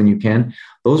swings when you can.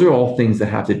 Those are all things that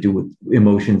have to do with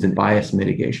emotions and bias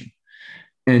mitigation.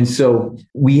 And so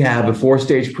we have a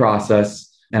 4-stage process,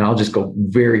 and I'll just go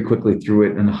very quickly through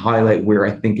it and highlight where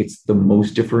I think it's the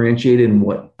most differentiated and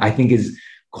what I think is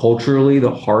culturally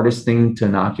the hardest thing to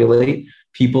inoculate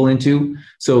people into.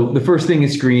 So the first thing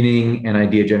is screening and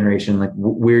idea generation. Like,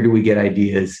 where do we get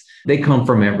ideas? They come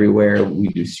from everywhere. We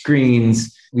do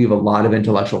screens. We have a lot of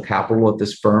intellectual capital at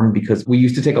this firm because we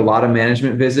used to take a lot of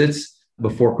management visits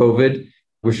before COVID.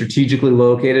 We're strategically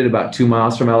located about 2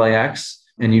 miles from LAX.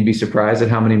 And you'd be surprised at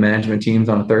how many management teams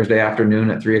on a Thursday afternoon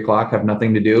at 3:00 have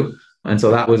nothing to do. And so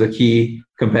that was a key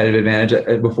competitive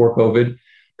advantage before COVID.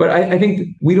 But I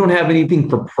think we don't have anything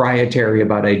proprietary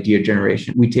about idea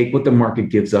generation. We take what the market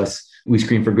gives us. We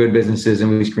screen for good businesses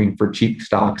and we screen for cheap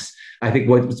stocks. I think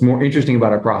what's more interesting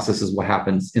about our process is what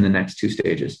happens in the next 2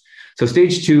 stages. So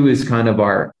stage 2 is kind of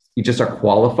our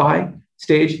qualify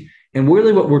stage. And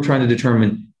really what we're trying to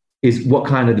determine is what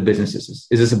kind of the business is this.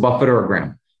 Is this a Buffett or a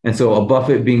Graham? And so a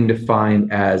Buffett being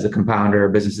defined as a compounder,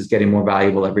 a business is getting more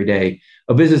valuable every day,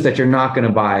 a business that you're not going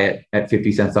to buy it at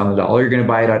 50 cents on the dollar, you're going to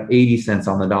buy it at 80 cents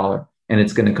on the dollar, and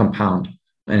it's going to compound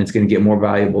and it's going to get more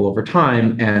valuable over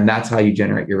time. And that's how you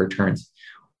generate your returns.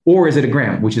 Or is it a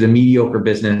Graham, which is a mediocre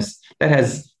business that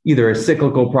has either a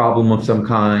cyclical problem of some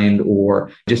kind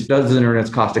or just doesn't earn its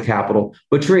cost of capital,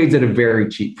 but trades at a very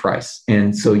cheap price.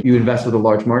 And so you invest with a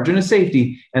large margin of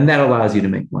safety, and that allows you to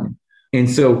make money. And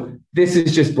so this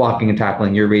is just blocking and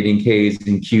tackling. You're rating Ks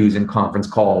and Qs and conference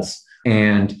calls.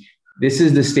 And this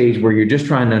is the stage where you're just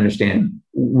trying to understand,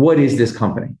 what is this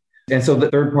company? And so the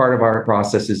third part of our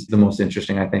process is the most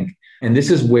interesting, I think. And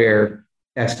this is where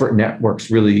expert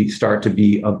networks really start to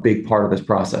be a big part of this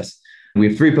process. We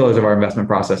have 3 pillars of our investment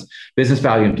process: business,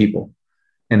 value, and people.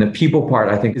 And the people part,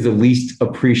 I think, is the least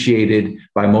appreciated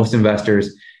by most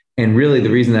investors. And really the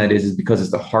reason that is because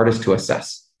it's the hardest to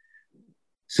assess.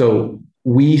 So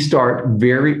we start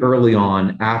very early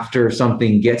on after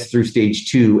something gets through stage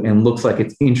 2 and looks like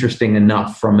it's interesting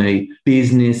enough from a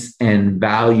business and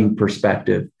value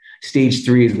perspective. Stage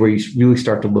 3 is where you really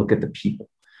start to look at the people.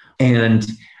 And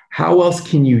how else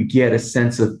can you get a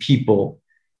sense of people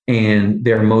and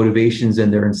their motivations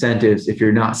and their incentives if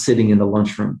you're not sitting in the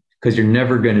lunchroom? Because you're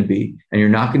never going to be, and you're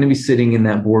not going to be sitting in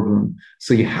that boardroom.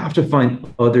 So you have to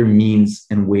find other means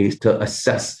and ways to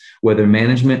assess whether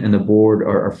management and the board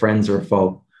are friends or a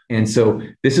foe. And so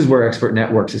this is where expert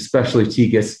networks, especially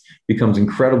Tigis, becomes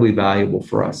incredibly valuable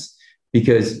for us.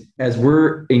 Because as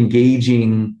we're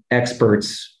engaging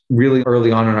experts really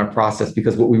early on in our process,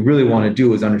 because what we really want to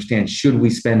do is understand, should we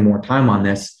spend more time on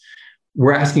this?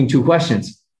 We're asking 2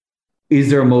 questions. Is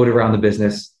there a moat around the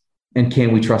business? And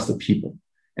can we trust the people?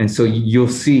 And so you'll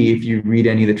see, if you read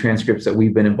any of the transcripts that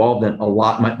we've been involved in, a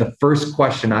lot, the first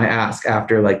question I ask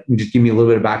after, just give me a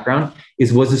little bit of background,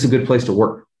 is, was this a good place to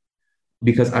work?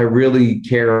 Because I really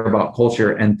care about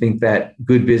culture and think that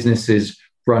good businesses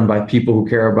run by people who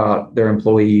care about their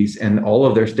employees and all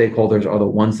of their stakeholders are the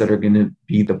ones that are going to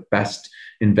be the best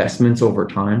investments over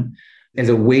time. As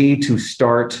a way to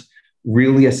start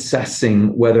really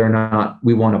assessing whether or not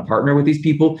we want to partner with these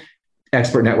people,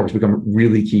 expert networks become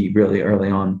really key really early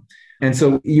on. And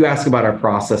so you ask about our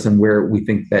process and where we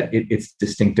think that it's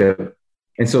distinctive.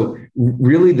 And so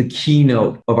really the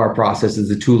keynote of our process is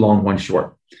the 2 long, 1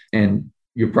 short. And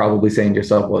you're probably saying to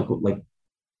yourself, like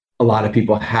a lot of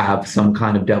people have some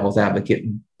kind of devil's advocate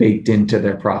baked into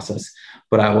their process.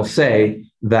 But I will say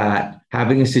that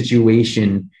having a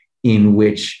situation in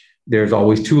which there's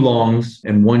always two longs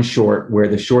and one short, where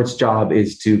the short's job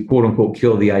is to quote unquote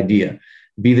kill the idea,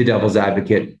 be the devil's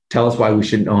advocate, tell us why we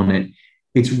shouldn't own it.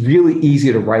 It's really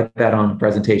easy to write that on a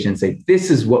presentation and say, this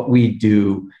is what we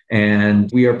do, and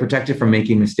we are protected from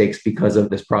making mistakes because of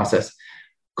this process.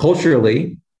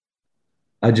 Culturally,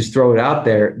 I just throw it out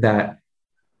there that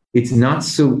it's not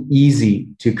so easy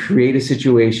to create a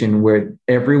situation where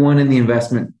everyone in the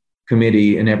investment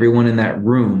committee and everyone in that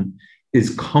room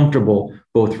is comfortable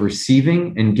both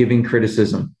receiving and giving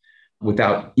criticism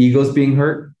without egos being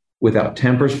hurt, without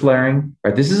tempers flaring,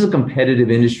 right? This is a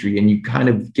competitive industry, and you kind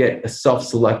of get a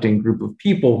self-selecting group of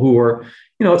people who are,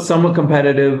 somewhat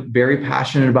competitive, very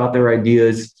passionate about their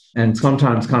ideas, and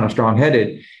sometimes kind of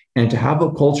strong-headed. And to have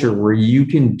a culture where you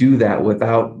can do that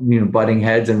without, butting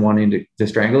heads and wanting to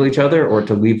strangle each other or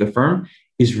to leave the firm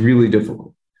is really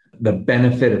difficult. The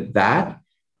benefit of that,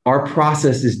 our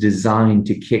process is designed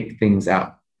to kick things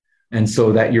out. And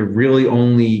so that you're really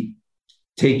only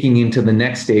taking into the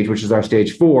next stage, which is our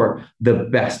stage 4, the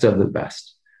best of the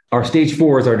best. Our stage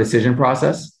 4 is our decision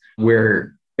process,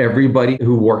 where everybody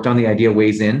who worked on the idea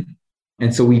weighs in.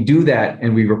 And so we do that,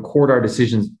 and we record our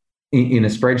decisions in a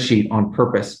spreadsheet on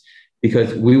purpose,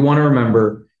 because we want to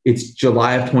remember it's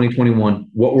July of 2021.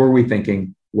 What were we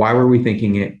thinking? Why were we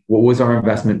thinking it? What was our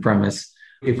investment premise?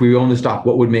 If we own the stock,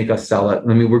 what would make us sell it?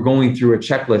 I mean, we're going through a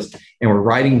checklist and we're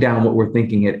writing down what we're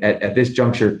thinking at this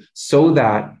juncture, so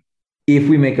that if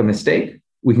we make a mistake,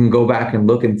 we can go back and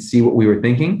look and see what we were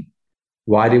thinking.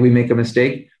 Why did we make a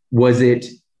mistake? Was it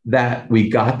that we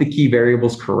got the key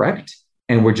variables correct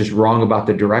and we're just wrong about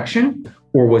the direction?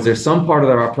 Or was there some part of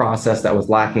our process that was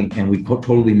lacking and we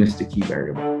totally missed a key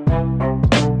variable?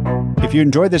 If you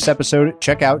enjoyed this episode,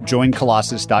 check out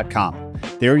joincolossus.com.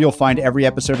 There you'll find every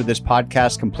episode of this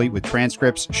podcast complete with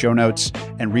transcripts, show notes,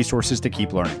 and resources to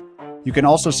keep learning. You can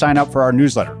also sign up for our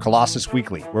newsletter, Colossus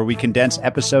Weekly, where we condense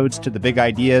episodes to the big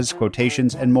ideas,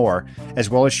 quotations, and more, as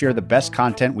well as share the best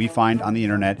content we find on the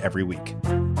internet every week.